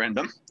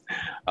referendum,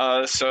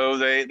 so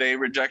they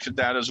rejected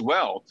that as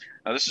well.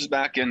 This is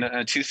back in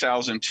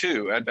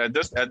 2002. At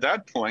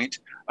that point,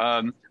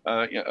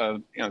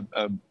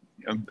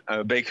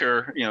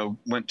 Baker,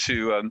 went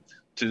to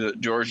the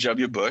George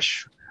W.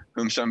 Bush,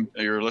 whom some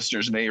of your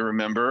listeners may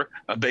remember.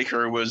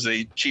 Baker was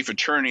the chief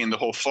attorney in the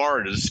whole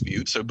Florida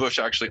dispute, so Bush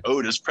actually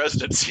owed his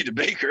presidency to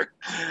Baker.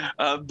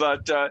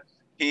 But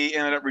he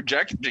ended up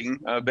rejecting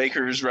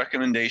Baker's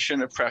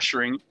recommendation of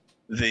pressuring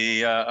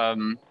the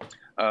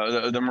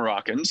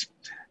Moroccans,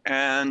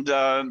 and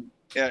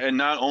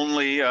not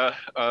only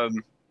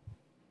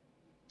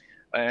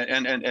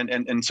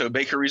and so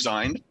Baker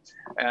resigned.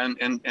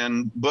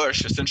 And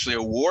Bush essentially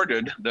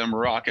awarded the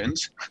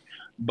Moroccans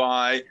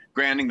by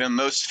granting them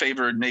most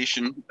favored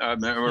nation,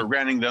 or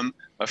granting them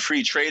a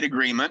free trade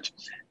agreement,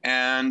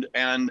 and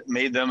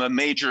made them a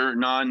major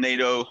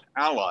non-NATO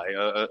ally,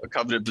 a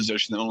coveted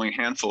position that only a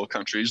handful of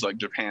countries like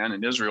Japan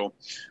and Israel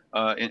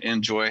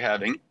enjoy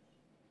having.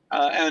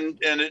 And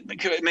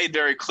it made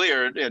very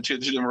clear to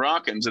the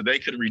Moroccans that they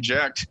could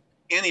reject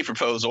any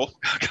proposal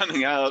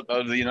coming out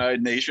of the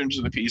United Nations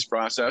or the peace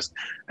process,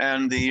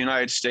 and the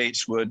United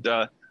States would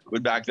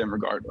back them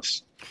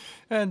regardless.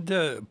 And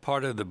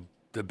part of the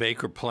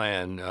Baker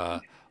Plan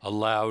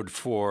allowed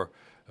for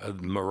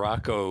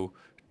Morocco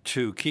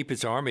to keep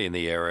its army in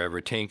the area,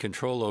 retain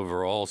control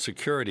over all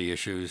security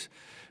issues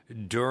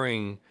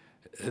during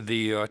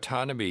the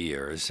autonomy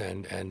years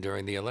and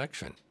during the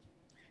election.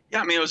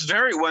 Yeah, I mean, it was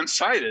very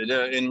one-sided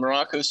in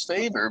Morocco's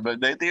favor, but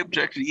they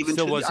objected even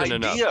to the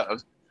idea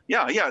of.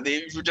 Yeah,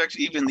 they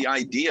rejected even the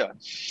idea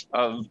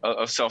of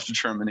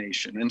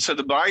self-determination, and so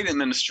the Biden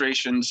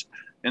administration's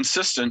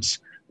insistence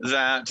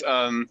that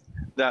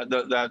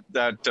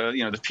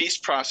the peace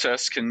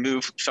process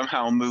can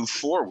somehow move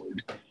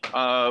forward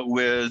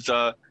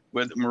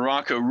with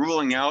Morocco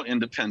ruling out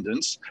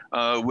independence,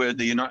 with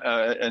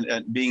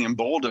and being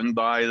emboldened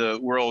by the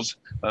world's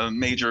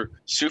major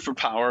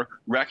superpower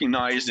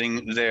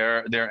recognizing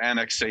their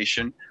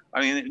annexation. I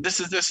mean, this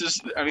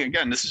is. I mean,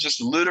 again, this is just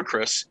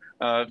ludicrous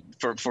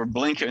for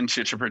Blinken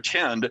to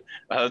pretend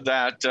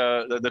that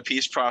the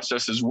peace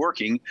process is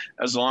working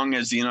as long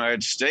as the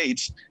United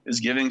States is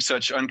giving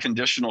such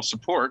unconditional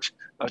support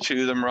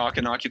to the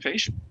Moroccan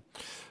occupation.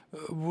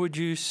 Would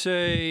you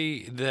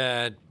say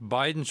that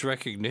Biden's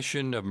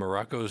recognition of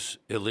Morocco's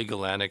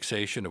illegal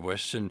annexation of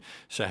Western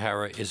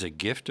Sahara is a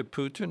gift to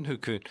Putin, who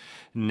could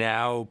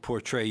now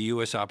portray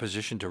U.S.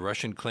 opposition to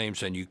Russian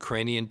claims on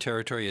Ukrainian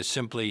territory as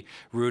simply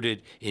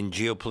rooted in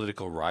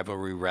geopolitical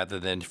rivalry rather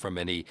than from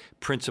any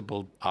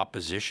principled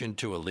opposition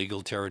to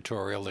illegal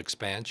territorial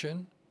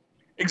expansion?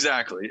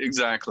 Exactly.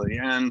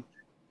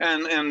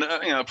 And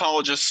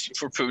apologists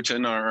for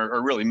Putin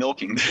are really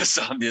milking this,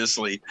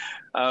 obviously,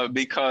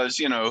 because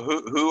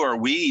who are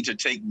we to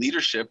take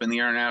leadership in the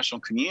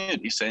international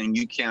community, saying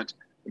you can't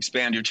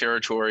expand your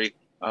territory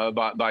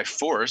by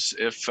force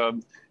if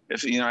the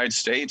United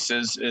States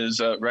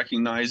is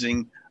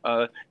recognizing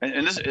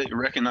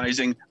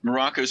recognizing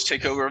Morocco's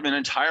takeover of an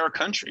entire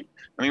country.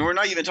 I mean, we're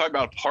not even talking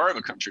about part of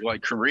a country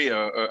like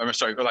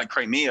like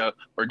Crimea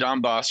or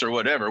Donbass or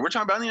whatever. We're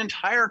talking about the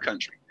entire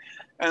country.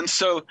 And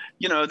so,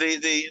 when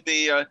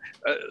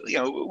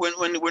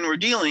we're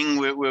dealing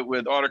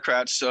with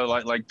autocrats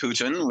like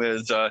Putin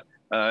with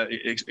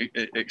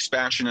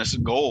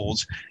expansionist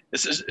goals,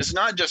 it's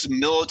not just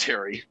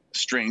military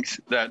strength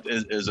that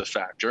is a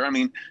factor. I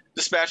mean,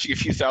 dispatching a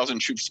few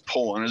thousand troops to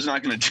Poland is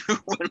not going to do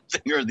one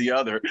thing or the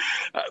other,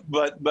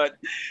 but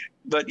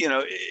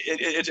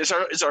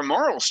it's our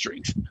moral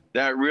strength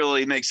that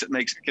really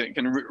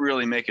can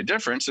really make a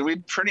difference, and we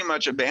pretty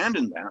much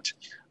abandoned that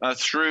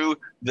through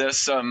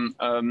this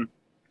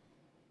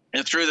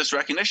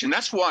recognition.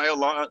 That's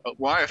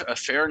why a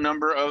fair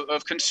number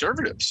of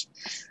conservatives,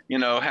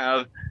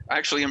 have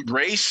actually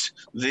embraced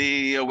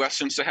the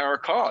Western Sahara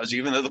cause,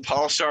 even though the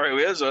Polisario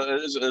is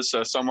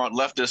a somewhat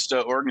leftist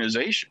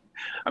organization.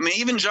 I mean,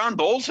 even John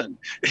Bolton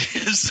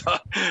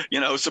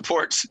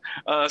supports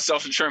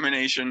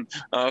self-determination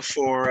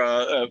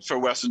for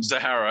Western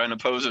Sahara and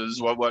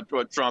opposes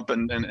what Trump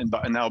and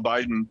now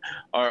Biden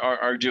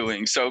are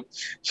doing. So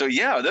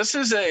yeah, this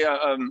is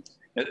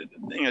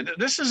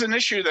this is an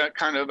issue that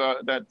kind of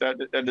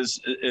that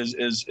is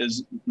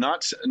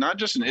not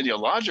just an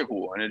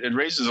ideological one. It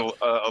raises a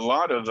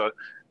lot of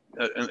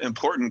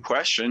important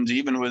questions,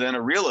 even within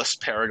a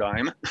realist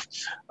paradigm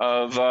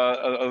of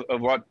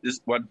what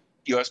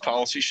U.S.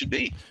 policy should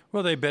be.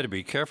 Well, they better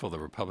be careful. The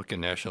Republican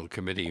National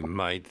Committee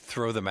might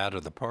throw them out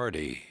of the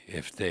party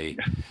if they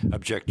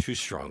object too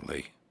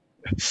strongly.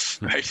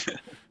 Right.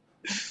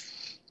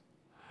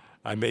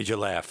 I made you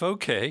laugh.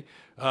 Okay.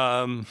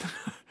 But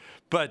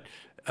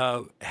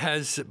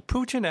has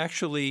Putin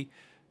actually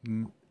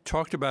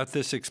talked about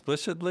this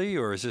explicitly,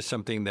 or is this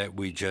something that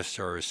we just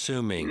are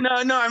assuming? No. I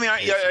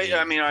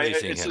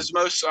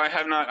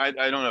have not. I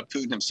don't know if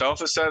Putin himself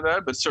has said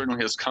that, but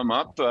certainly has come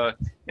up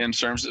in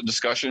terms of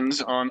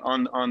discussions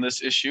on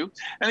this issue.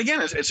 And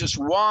again, it's just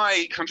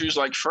why countries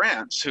like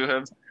France,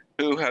 who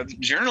have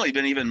generally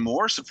been even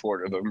more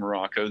supportive of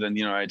Morocco than the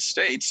United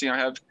States,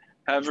 have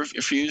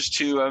refused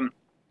to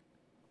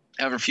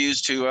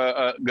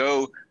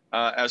go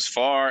as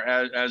far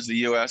as the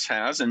U.S.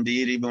 has.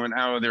 Indeed, even went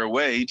out of their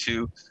way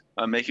to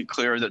make it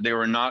clear that they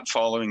were not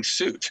following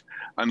suit.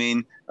 I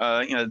mean,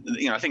 I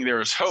think there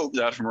was hope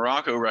that if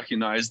Morocco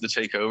recognized the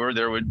takeover,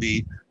 there would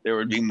be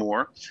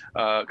more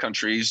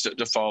countries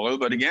to follow.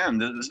 But again,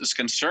 this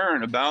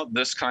concern about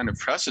this kind of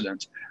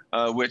precedent,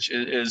 which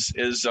is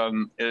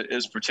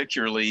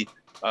particularly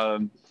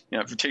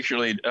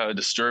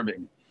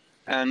disturbing.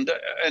 And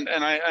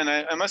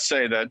I must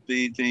say that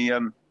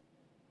the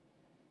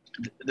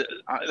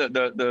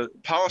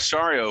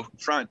Polisario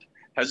front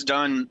has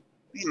done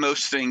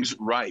most things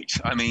right.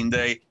 I mean,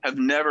 they have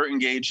never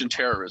engaged in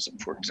terrorism,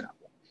 for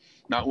example,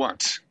 not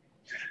once.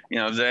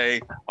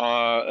 They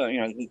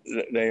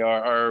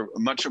are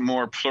much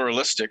more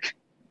pluralistic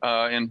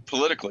and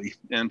politically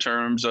in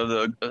terms of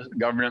the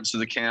governance of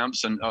the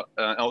camps and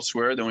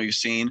elsewhere than we've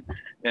seen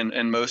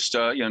in most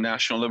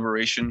national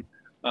liberation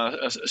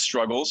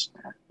struggles.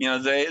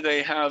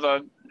 They have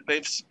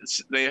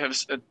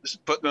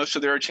put most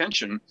of their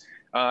attention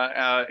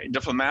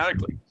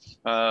diplomatically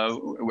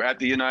at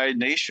the United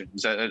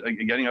Nations,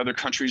 getting other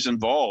countries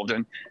involved,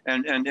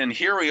 and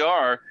here we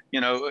are,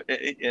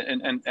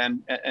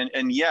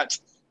 and yet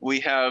we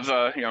have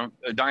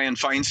Dianne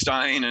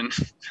Feinstein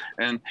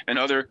and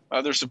other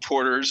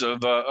supporters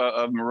of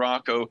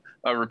Morocco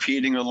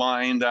repeating the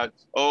line that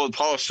the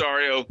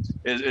Polisario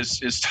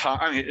is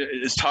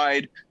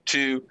tied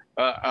to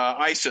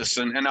ISIS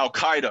and Al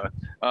Qaeda,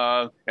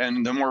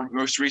 and the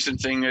most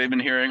recent thing they've been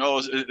hearing,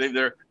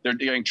 they're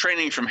getting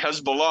training from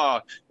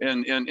Hezbollah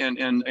in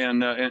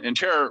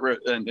terror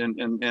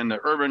and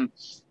urban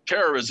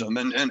terrorism,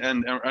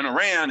 and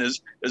Iran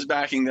is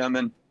backing them,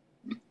 and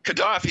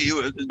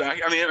Gaddafi is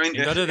back. I mean,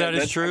 none of that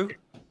is true.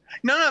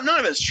 None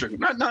of it's true.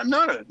 None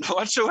of it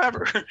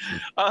whatsoever.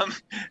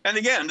 And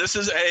again, this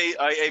is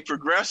a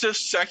progressive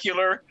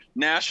secular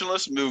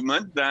nationalist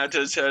movement that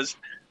has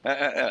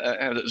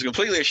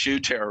completely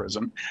eschewed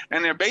terrorism.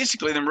 And they're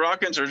basically, the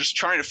Moroccans are just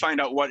trying to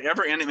find out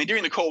whatever enemy.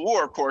 During the Cold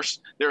War, of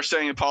course, they were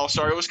saying that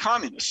Polisario was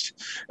communist.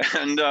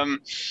 And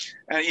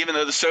even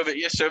though the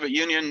Soviet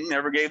Union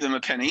never gave them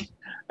a penny.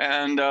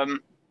 And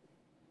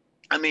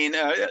I mean,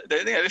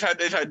 they've had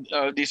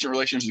decent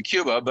relations with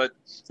Cuba, but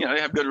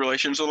they have good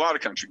relations with a lot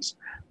of countries.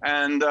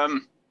 And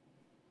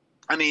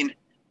I mean,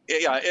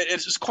 yeah,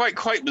 it's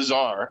quite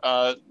bizarre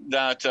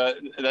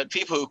that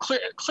people who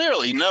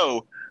clearly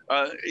know,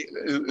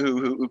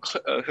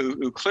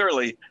 who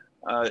clearly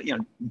are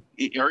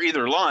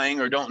either lying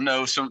or don't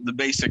know some of the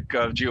basic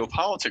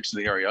geopolitics of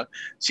the area,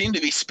 seem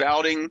to be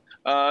spouting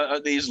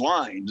these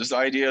lines. This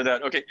idea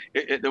that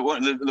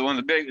one of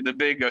the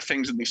big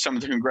things in some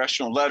of the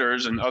congressional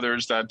letters and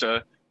others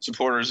that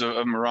supporters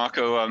of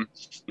Morocco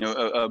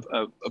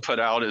put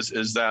out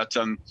is that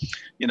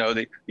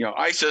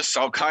ISIS,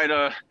 Al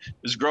Qaeda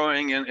is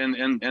growing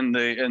in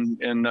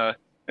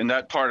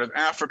that part of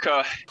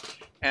Africa.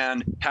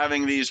 And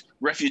having these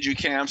refugee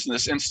camps and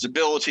this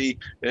instability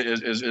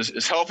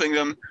is helping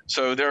them.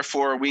 So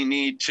therefore, we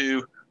need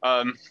to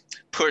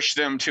push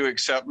them to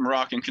accept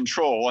Moroccan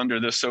control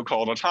under this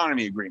so-called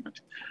autonomy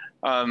agreement.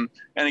 And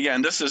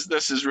again, this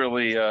is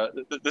really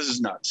this is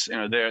nuts.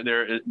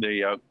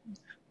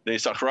 The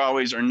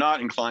Sahrawis are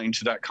not inclined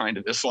to that kind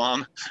of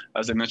Islam.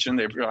 As I mentioned,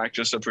 they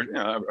practice a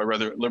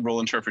rather liberal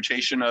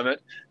interpretation of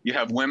it. You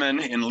have women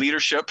in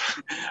leadership,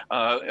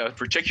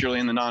 particularly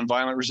in the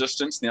nonviolent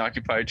resistance in the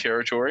occupied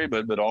territory,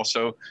 but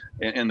also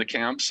in the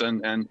camps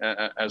and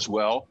as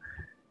well.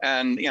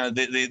 And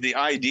the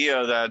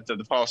idea that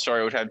the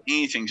Polisario would have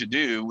anything to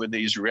do with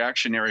these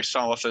reactionary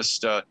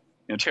Salafist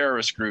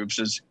terrorist groups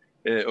is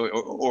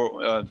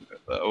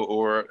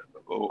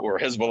or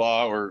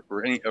Hezbollah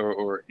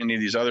or any of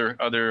these other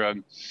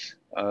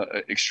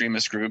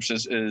extremist groups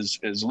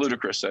is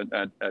ludicrous.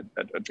 I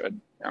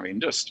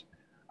mean,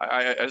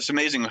 it's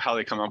amazing how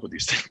they come up with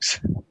these things.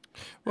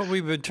 Well,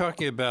 we've been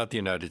talking about the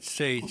United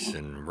States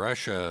and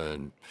Russia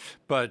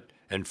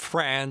and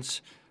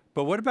France,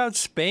 but what about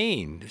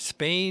Spain?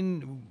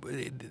 Spain,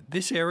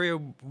 this area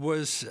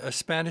was a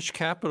Spanish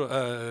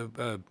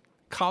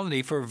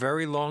colony for a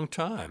very long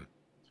time.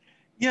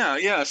 Yeah,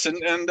 yes, and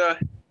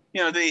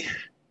the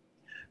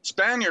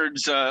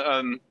Spaniards,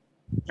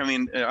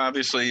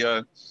 obviously,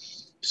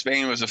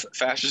 Spain was a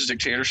fascist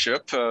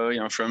dictatorship,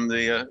 from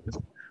the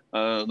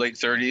late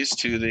 30s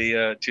to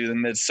the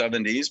mid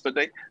 70s, but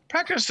they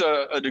practiced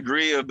a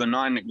degree of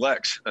benign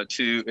neglect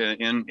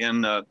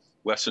in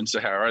Western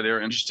Sahara. They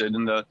were interested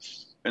in the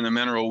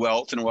mineral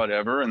wealth and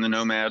whatever, and the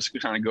nomads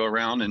could kind of go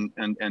around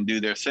and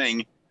do their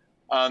thing.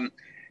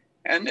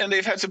 And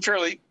they've had some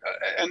fairly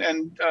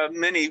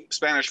many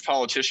Spanish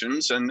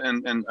politicians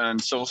and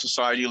civil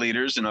society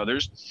leaders and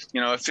others,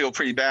 feel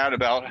pretty bad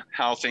about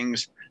how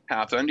things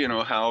happened.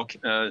 How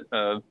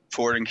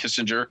Ford and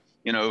Kissinger,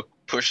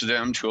 pushed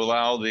them to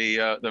allow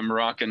the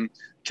Moroccan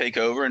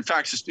takeover. In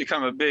fact, it's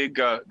become a big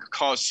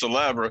cause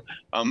célèbre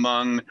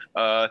among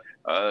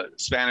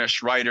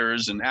Spanish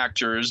writers and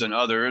actors and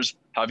others.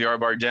 Javier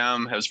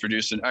Bardem has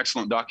produced an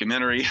excellent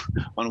documentary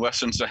on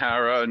Western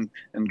Sahara and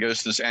goes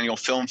to this annual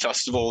film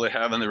festival they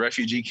have in the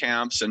refugee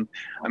camps. And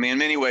I mean, in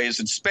many ways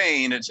in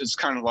Spain, it's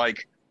kind of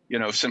like,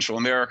 Central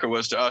America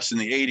was to us in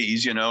the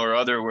 80s,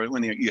 or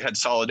when you had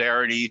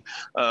solidarity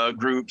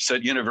groups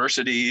at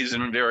universities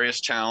and in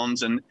various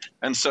towns. And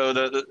so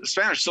the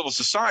Spanish civil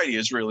society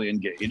is really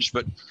engaged,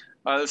 but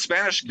the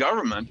Spanish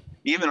government,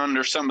 even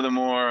under some of the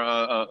more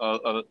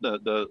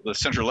the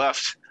center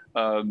left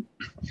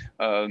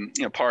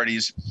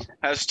parties,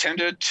 has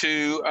tended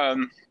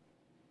to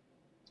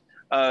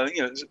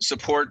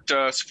support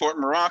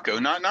Morocco,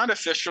 not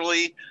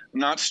officially,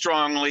 not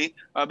strongly,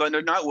 but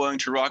they're not willing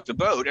to rock the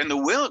boat. And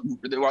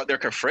what they're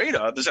afraid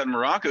of is that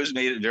Morocco's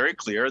made it very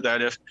clear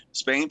that if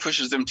Spain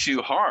pushes them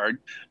too hard,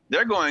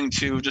 they're going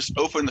to just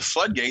open the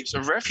floodgates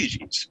of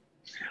refugees.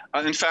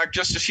 In fact,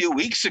 just a few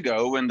weeks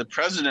ago, when the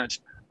president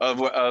of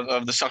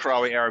the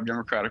Sahrawi Arab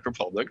Democratic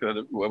Republic,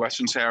 the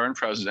Western Saharan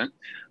president,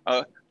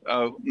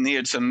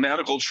 needed some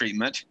medical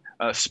treatment,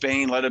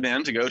 Spain let him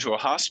in to go to a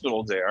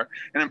hospital there,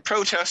 and in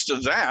protest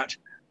of that,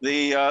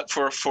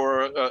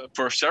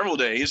 for several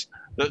days,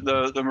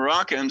 the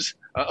Moroccans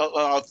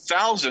allowed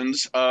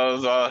thousands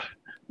of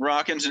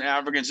Moroccans and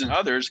Africans and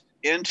others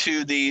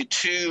into the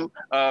two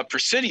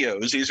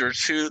presidios.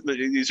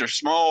 These are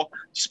small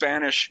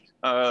Spanish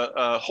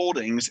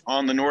holdings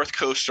on the north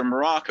coast of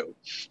Morocco,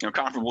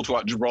 comparable to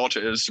what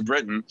Gibraltar is to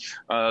Britain.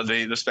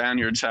 The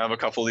Spaniards have a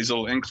couple of these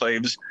little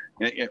enclaves,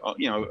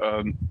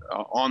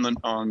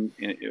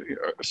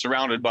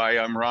 surrounded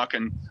by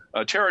Moroccan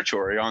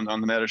territory on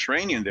the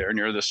Mediterranean there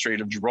near the Strait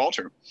of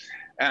Gibraltar,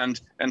 and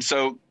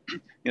so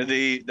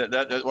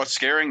what's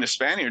scaring the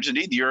Spaniards,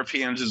 indeed the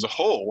Europeans as a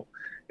whole,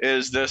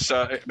 is this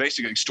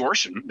basic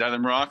extortion that the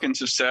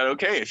Moroccans have said,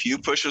 okay, if you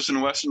push us in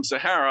Western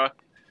Sahara,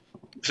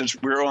 since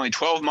we're only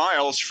 12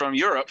 miles from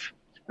Europe,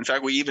 In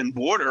fact, we even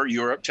border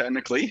Europe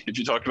technically. If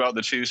you talk about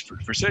the two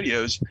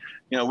presidios,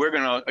 we're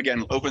going to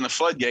again open the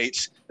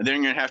floodgates, and then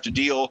you're going to have to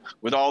deal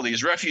with all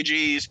these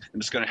refugees,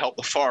 and it's going to help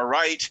the far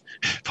right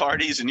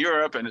parties in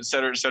Europe, and et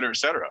cetera, et cetera, et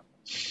cetera.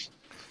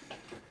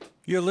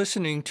 You're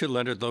listening to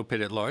Leonard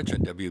Lopate at Large on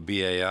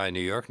WBAI New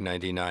York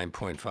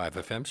 99.5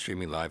 FM,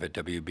 streaming live at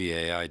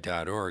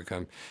WBAI.org.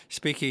 I'm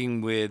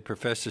speaking with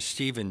Professor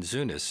Stephen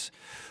Zunes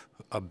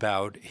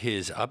about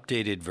his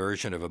updated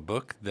version of a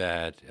book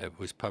that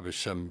was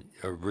published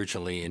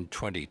originally in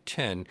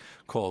 2010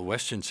 called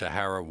Western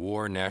Sahara: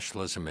 War,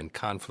 Nationalism, and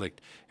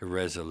Conflict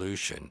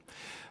Resolution.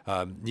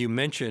 You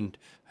mentioned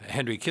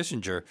Henry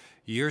Kissinger.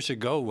 Years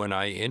ago when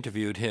I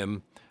interviewed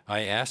him,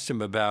 I asked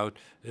him about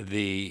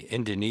the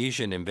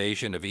Indonesian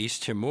invasion of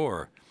East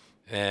Timor,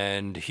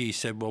 and he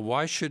said, well,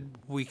 why should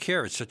we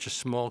care? It's such a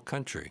small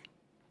country.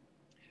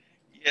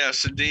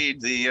 Yes,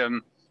 indeed.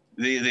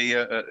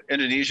 The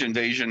Indonesian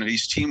invasion of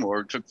East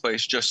Timor took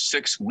place just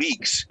 6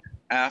 weeks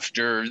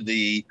after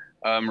the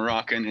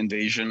Moroccan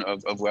invasion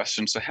of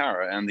Western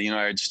Sahara, and the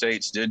United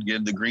States did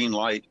give the green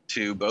light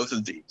to both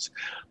of these.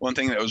 One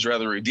thing that was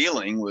rather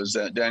revealing was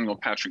that Daniel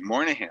Patrick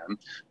Moynihan,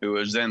 who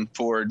was then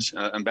Ford's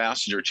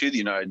ambassador to the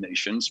United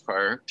Nations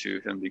prior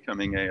to him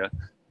becoming a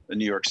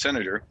New York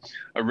senator,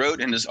 wrote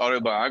in his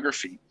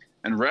autobiography,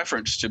 in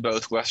reference to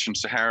both Western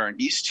Sahara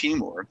and East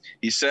Timor,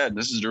 he said,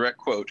 this is a direct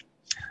quote,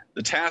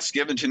 "The task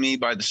given to me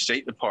by the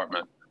State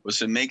Department was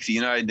to make the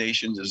United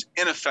Nations as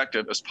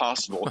ineffective as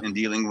possible in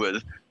dealing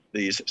with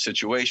these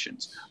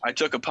situations. I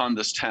took upon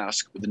this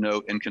task with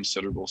no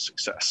inconsiderable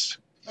success."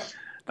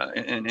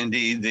 And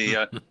indeed,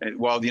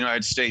 while the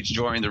United States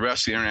joined the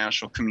rest of the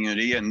international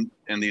community in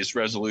these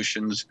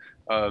resolutions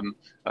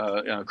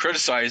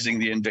criticizing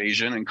the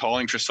invasion and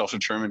calling for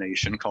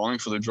self-determination, calling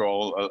for the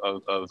withdrawal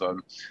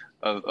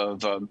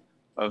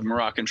of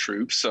Moroccan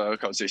troops,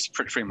 because they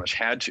pretty much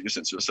had to,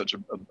 since it was such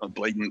a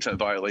blatant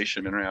violation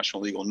of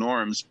international legal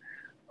norms,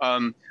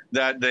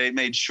 that they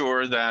made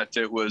sure that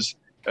it was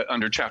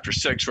under Chapter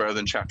 6 rather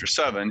than Chapter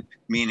 7,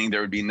 meaning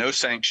there would be no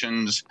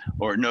sanctions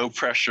or no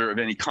pressure of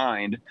any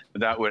kind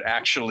that would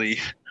actually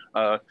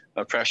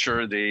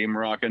pressure the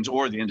Moroccans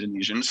or the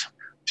Indonesians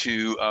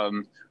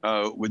to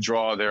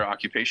withdraw their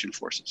occupation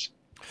forces.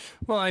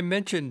 Well, I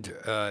mentioned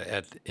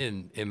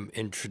in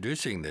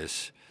introducing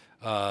this,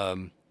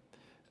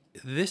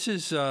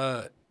 this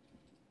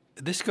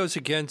goes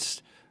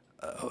against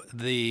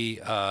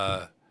the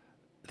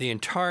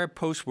entire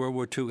post-World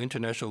War II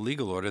international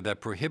legal order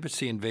that prohibits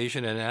the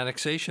invasion and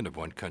annexation of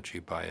one country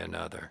by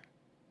another.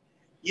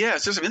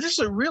 Yes, this is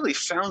a really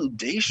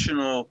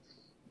foundational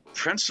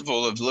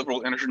principle of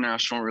liberal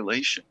international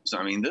relations.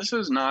 I mean, this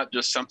is not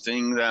just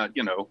something that,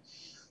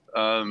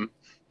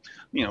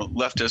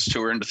 leftists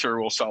who are into third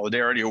world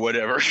solidarity or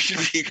whatever should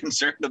be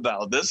concerned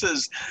about. This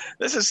is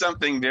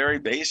something very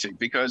basic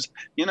because,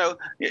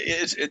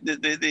 this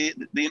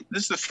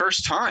is the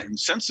first time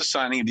since the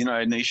signing of the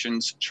United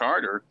Nations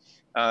Charter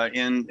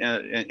in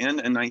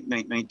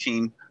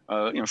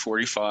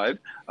 1945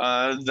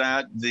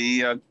 that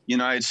the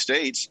United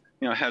States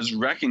has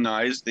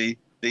recognized the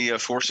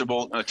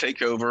forcible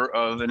takeover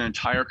of an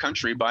entire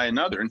country by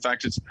another. In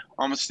fact, it's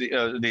almost the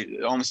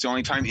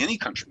only time any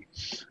country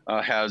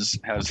has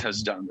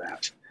done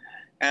that.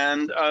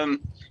 And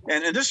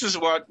this is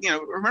what,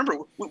 remember,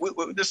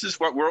 this is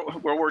what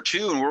World War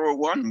II and World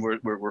War I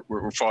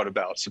were fought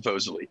about,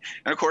 supposedly.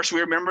 And of course,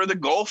 we remember the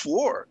Gulf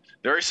War,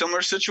 very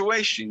similar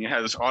situation. You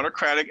had this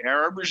autocratic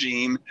Arab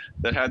regime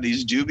that had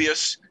these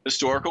dubious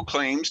historical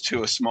claims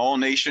to a small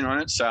nation on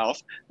its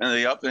south, and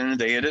they up and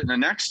invaded it and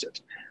annexed it.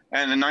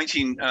 And in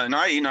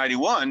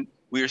 1990-91,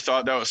 we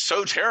thought that was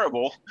so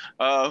terrible.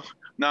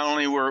 Not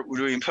only were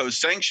we impose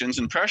sanctions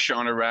and pressure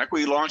on Iraq,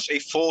 we launched a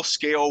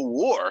full-scale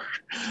war,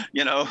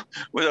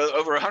 with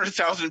over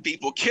 100,000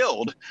 people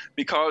killed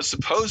because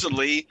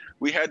supposedly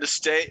we had to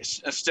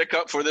stick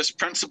up for this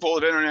principle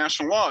of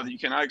international law that you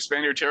cannot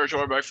expand your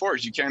territory by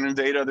force. You can't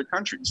invade other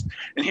countries.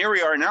 And here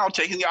we are now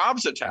taking the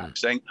opposite tack,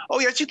 saying, oh,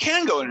 yes, you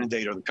can go and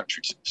invade other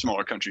countries,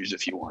 smaller countries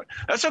if you want.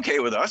 That's okay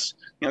with us.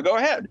 Go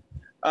ahead.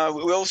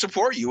 We'll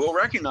support you. We'll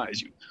recognize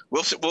you.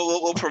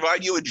 We'll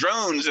provide you with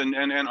drones and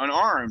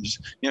arms.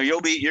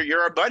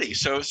 You're our buddy.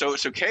 So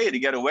it's okay to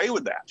get away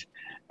with that.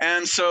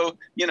 And so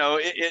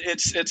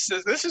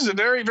this is a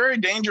very, very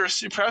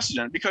dangerous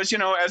precedent because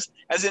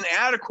as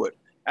inadequate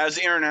as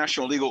the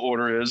international legal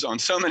order is on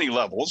so many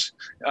levels,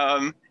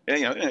 that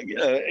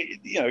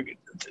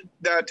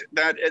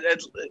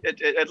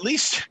at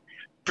least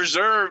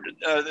preserved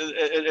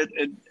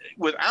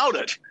without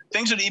it,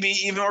 things would be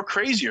even more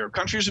crazier.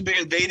 Countries would be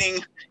invading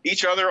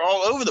each other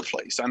all over the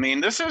place. I mean,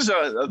 this is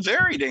a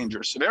very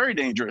dangerous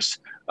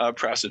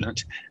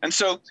precedent. And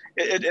so,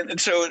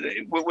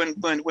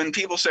 when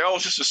people say, "Oh,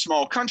 it's just a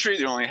small country,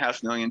 there are only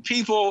 500,000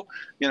 people,"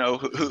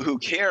 who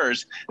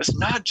cares? It's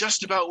not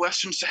just about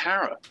Western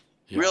Sahara.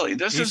 Yeah. Really,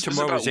 East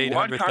Timor was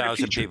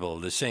 800,000 people,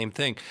 the same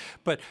thing.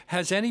 But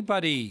has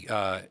anybody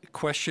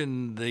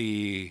questioned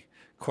the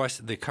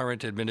the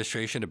current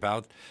administration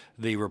about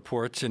the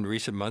reports in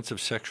recent months of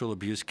sexual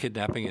abuse,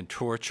 kidnapping, and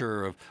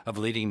torture of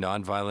leading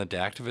nonviolent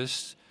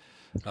activists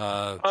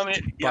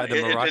by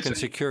the Moroccan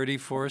security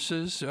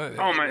forces?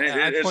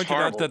 I pointed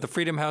out that the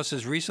Freedom House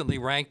has recently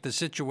ranked the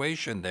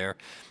situation there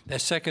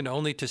as second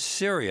only to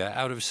Syria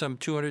out of some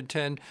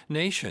 210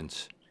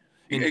 nations.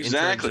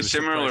 Exactly.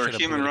 Similar,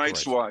 Human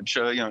Rights Watch,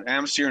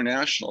 Amnesty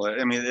International.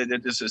 I mean,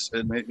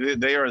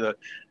 they are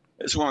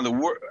it's one of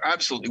the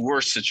absolutely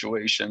worst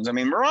situations. I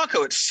mean,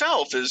 Morocco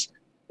itself is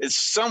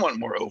somewhat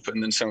more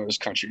open than some of those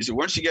countries.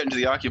 Once you get into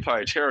the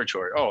occupied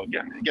territory,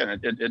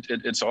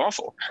 it's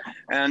awful.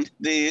 And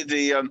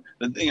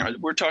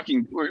we're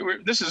talking.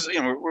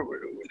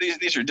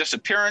 These are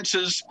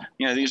disappearances.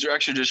 These are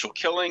extrajudicial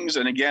killings,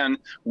 and again,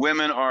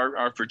 women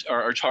are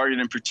targeted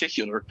in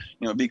particular.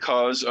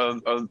 Because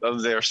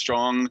of their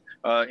strong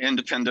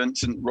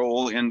independence and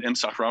role in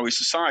Sahrawi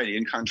society,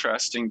 in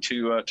contrasting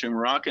to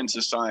Moroccan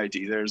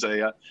society. There's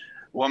a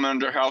woman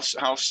under house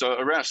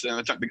arrest,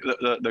 and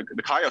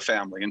the Kaya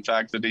family. In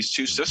fact, that these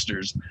two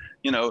sisters,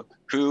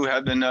 who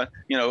have been,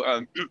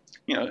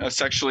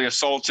 sexually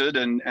assaulted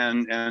and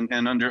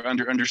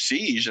under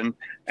siege, and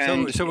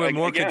so we're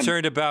more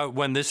concerned about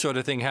when this sort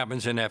of thing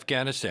happens in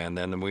Afghanistan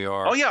than we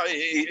are. Oh yeah,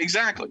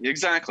 exactly,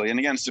 and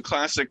again, it's the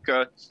classic,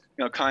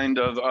 kind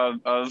of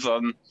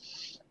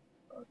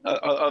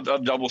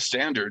double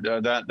standard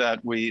that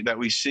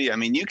we see. I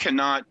mean, you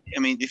cannot. I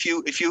mean, if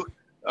you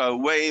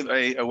wave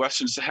a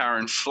Western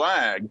Saharan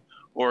flag,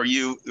 or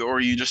you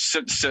just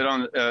sit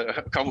on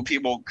a couple of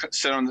people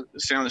sit on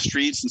the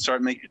streets and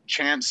start making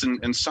chants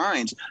and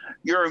signs,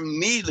 you're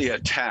immediately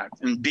attacked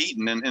and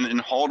beaten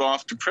and hauled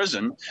off to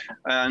prison,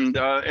 and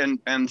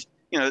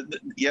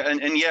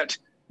yet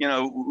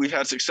we've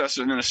had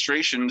successive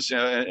administrations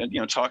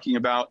talking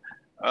about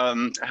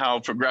how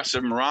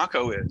progressive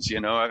Morocco is.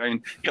 I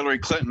mean, Hillary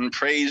Clinton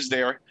praised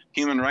their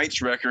human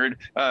rights record,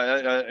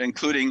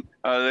 including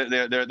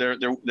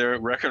their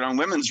record on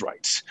women's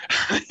rights.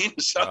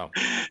 So,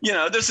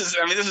 wow. This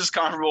is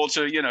comparable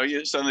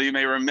to some of you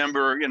may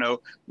remember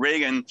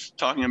Reagan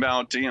talking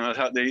about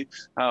how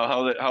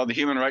the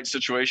human rights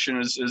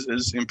situation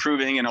is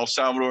improving in El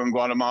Salvador and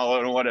Guatemala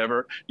and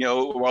whatever,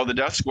 while the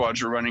death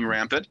squads are running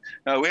rampant.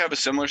 We have a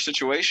similar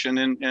situation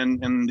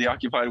in the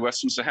occupied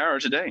Western Sahara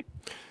today.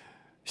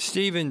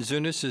 Stephen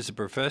Zunes is a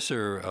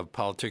professor of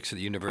politics at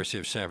the University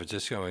of San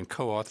Francisco and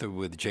co-author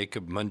with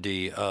Jacob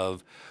Mundy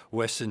of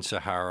Western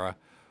Sahara,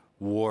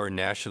 War,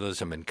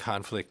 Nationalism, and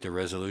Conflict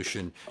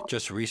Resolution,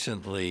 just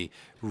recently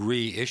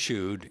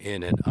reissued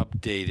in an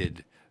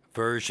updated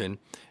version.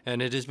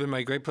 And it has been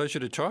my great pleasure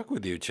to talk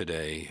with you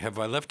today. Have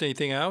I left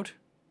anything out?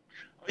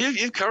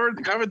 You've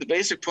covered the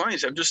basic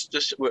points. I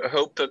just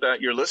hope that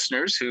your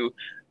listeners, who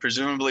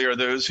presumably are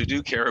those who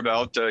do care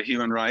about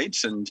human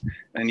rights and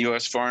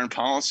U.S. foreign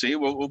policy,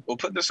 will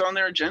put this on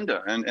their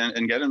agenda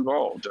and get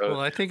involved.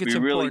 Well, I think it's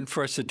important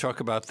for us to talk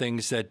about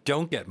things that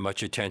don't get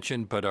much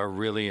attention but are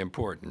really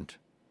important.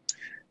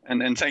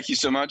 And thank you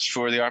so much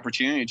for the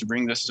opportunity to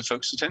bring this to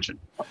folks' attention.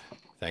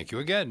 Thank you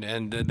again.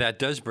 And that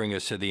does bring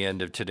us to the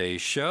end of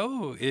today's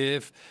show.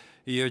 If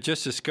you're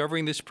just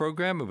discovering this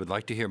program and would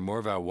like to hear more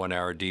of our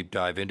 1-hour deep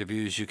dive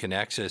interviews, you can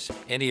access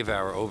any of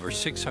our over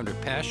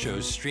 600 past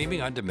shows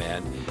streaming on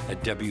demand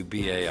at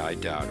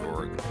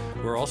WBAI.org.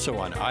 We're also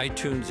on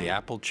iTunes, the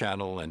Apple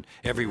channel, and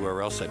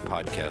everywhere else that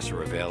podcasts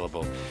are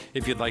available.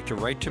 If you'd like to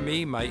write to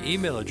me, my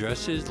email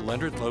address is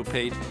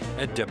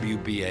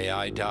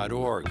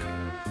leonardlopate@WBAI.org.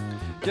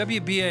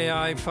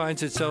 WBAI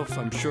finds itself,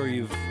 I'm sure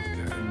you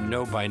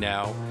know by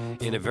now,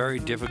 in a very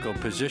difficult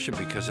position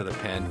because of the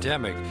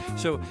pandemic.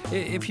 So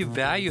if you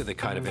value the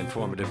kind of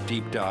informative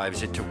deep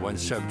dives into one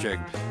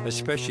subject,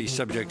 especially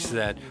subjects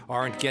that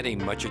aren't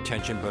getting much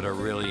attention but are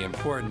really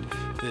important,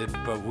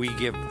 but we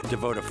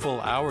devote a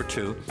full hour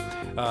to,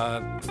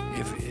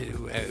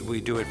 if we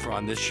do it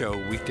on this show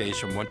weekdays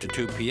from 1 to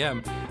 2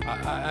 p.m.,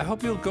 I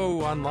hope you'll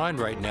go online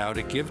right now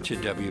to give to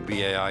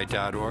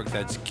WBAI.org.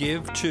 That's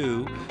give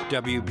to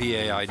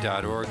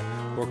WBAI.org.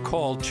 or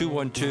call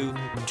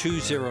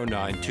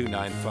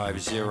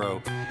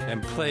 212-209-2950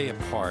 and play a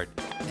part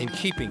in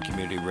keeping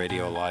community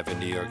radio alive in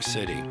New York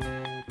City.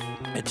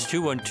 It's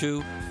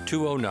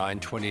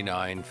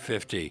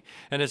 212-209-2950.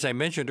 And as I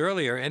mentioned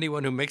earlier,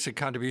 anyone who makes a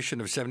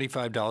contribution of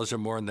 $75 or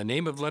more in the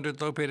name of Leonard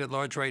Lopate at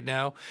Large right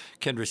now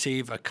can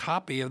receive a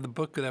copy of the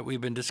book that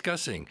we've been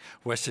discussing,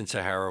 Western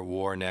Sahara,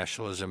 War,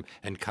 Nationalism,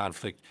 and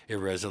Conflict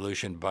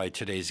Resolution, by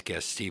today's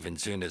guest, Stephen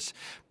Zunes.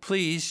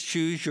 Please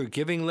choose your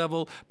giving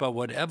level, but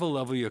whatever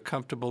level you're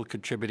comfortable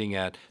contributing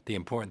at, the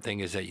important thing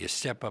is that you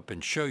step up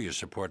and show your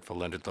support for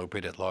Leonard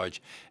Lopate at Large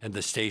and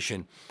the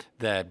station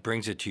that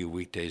brings it to you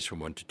weekdays from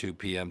 1 to 2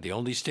 p.m., the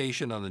only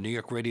station on the New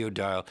York radio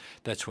dial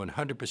that's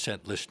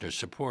 100% listener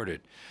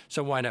supported.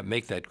 So why not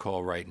make that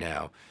call right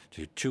now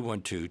to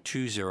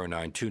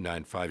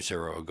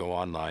 212-209-2950 or go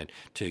online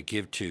to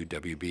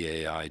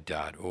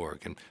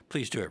give2wbai.org. And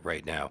please do it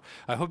right now.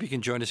 I hope you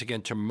can join us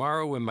again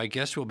tomorrow when my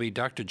guest will be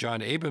Dr.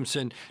 John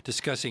Abramson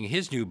discussing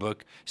his new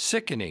book,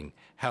 Sickening: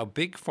 How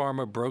Big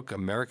Pharma Broke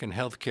American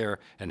Healthcare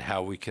and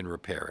How We Can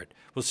Repair It.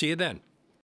 We'll see you then.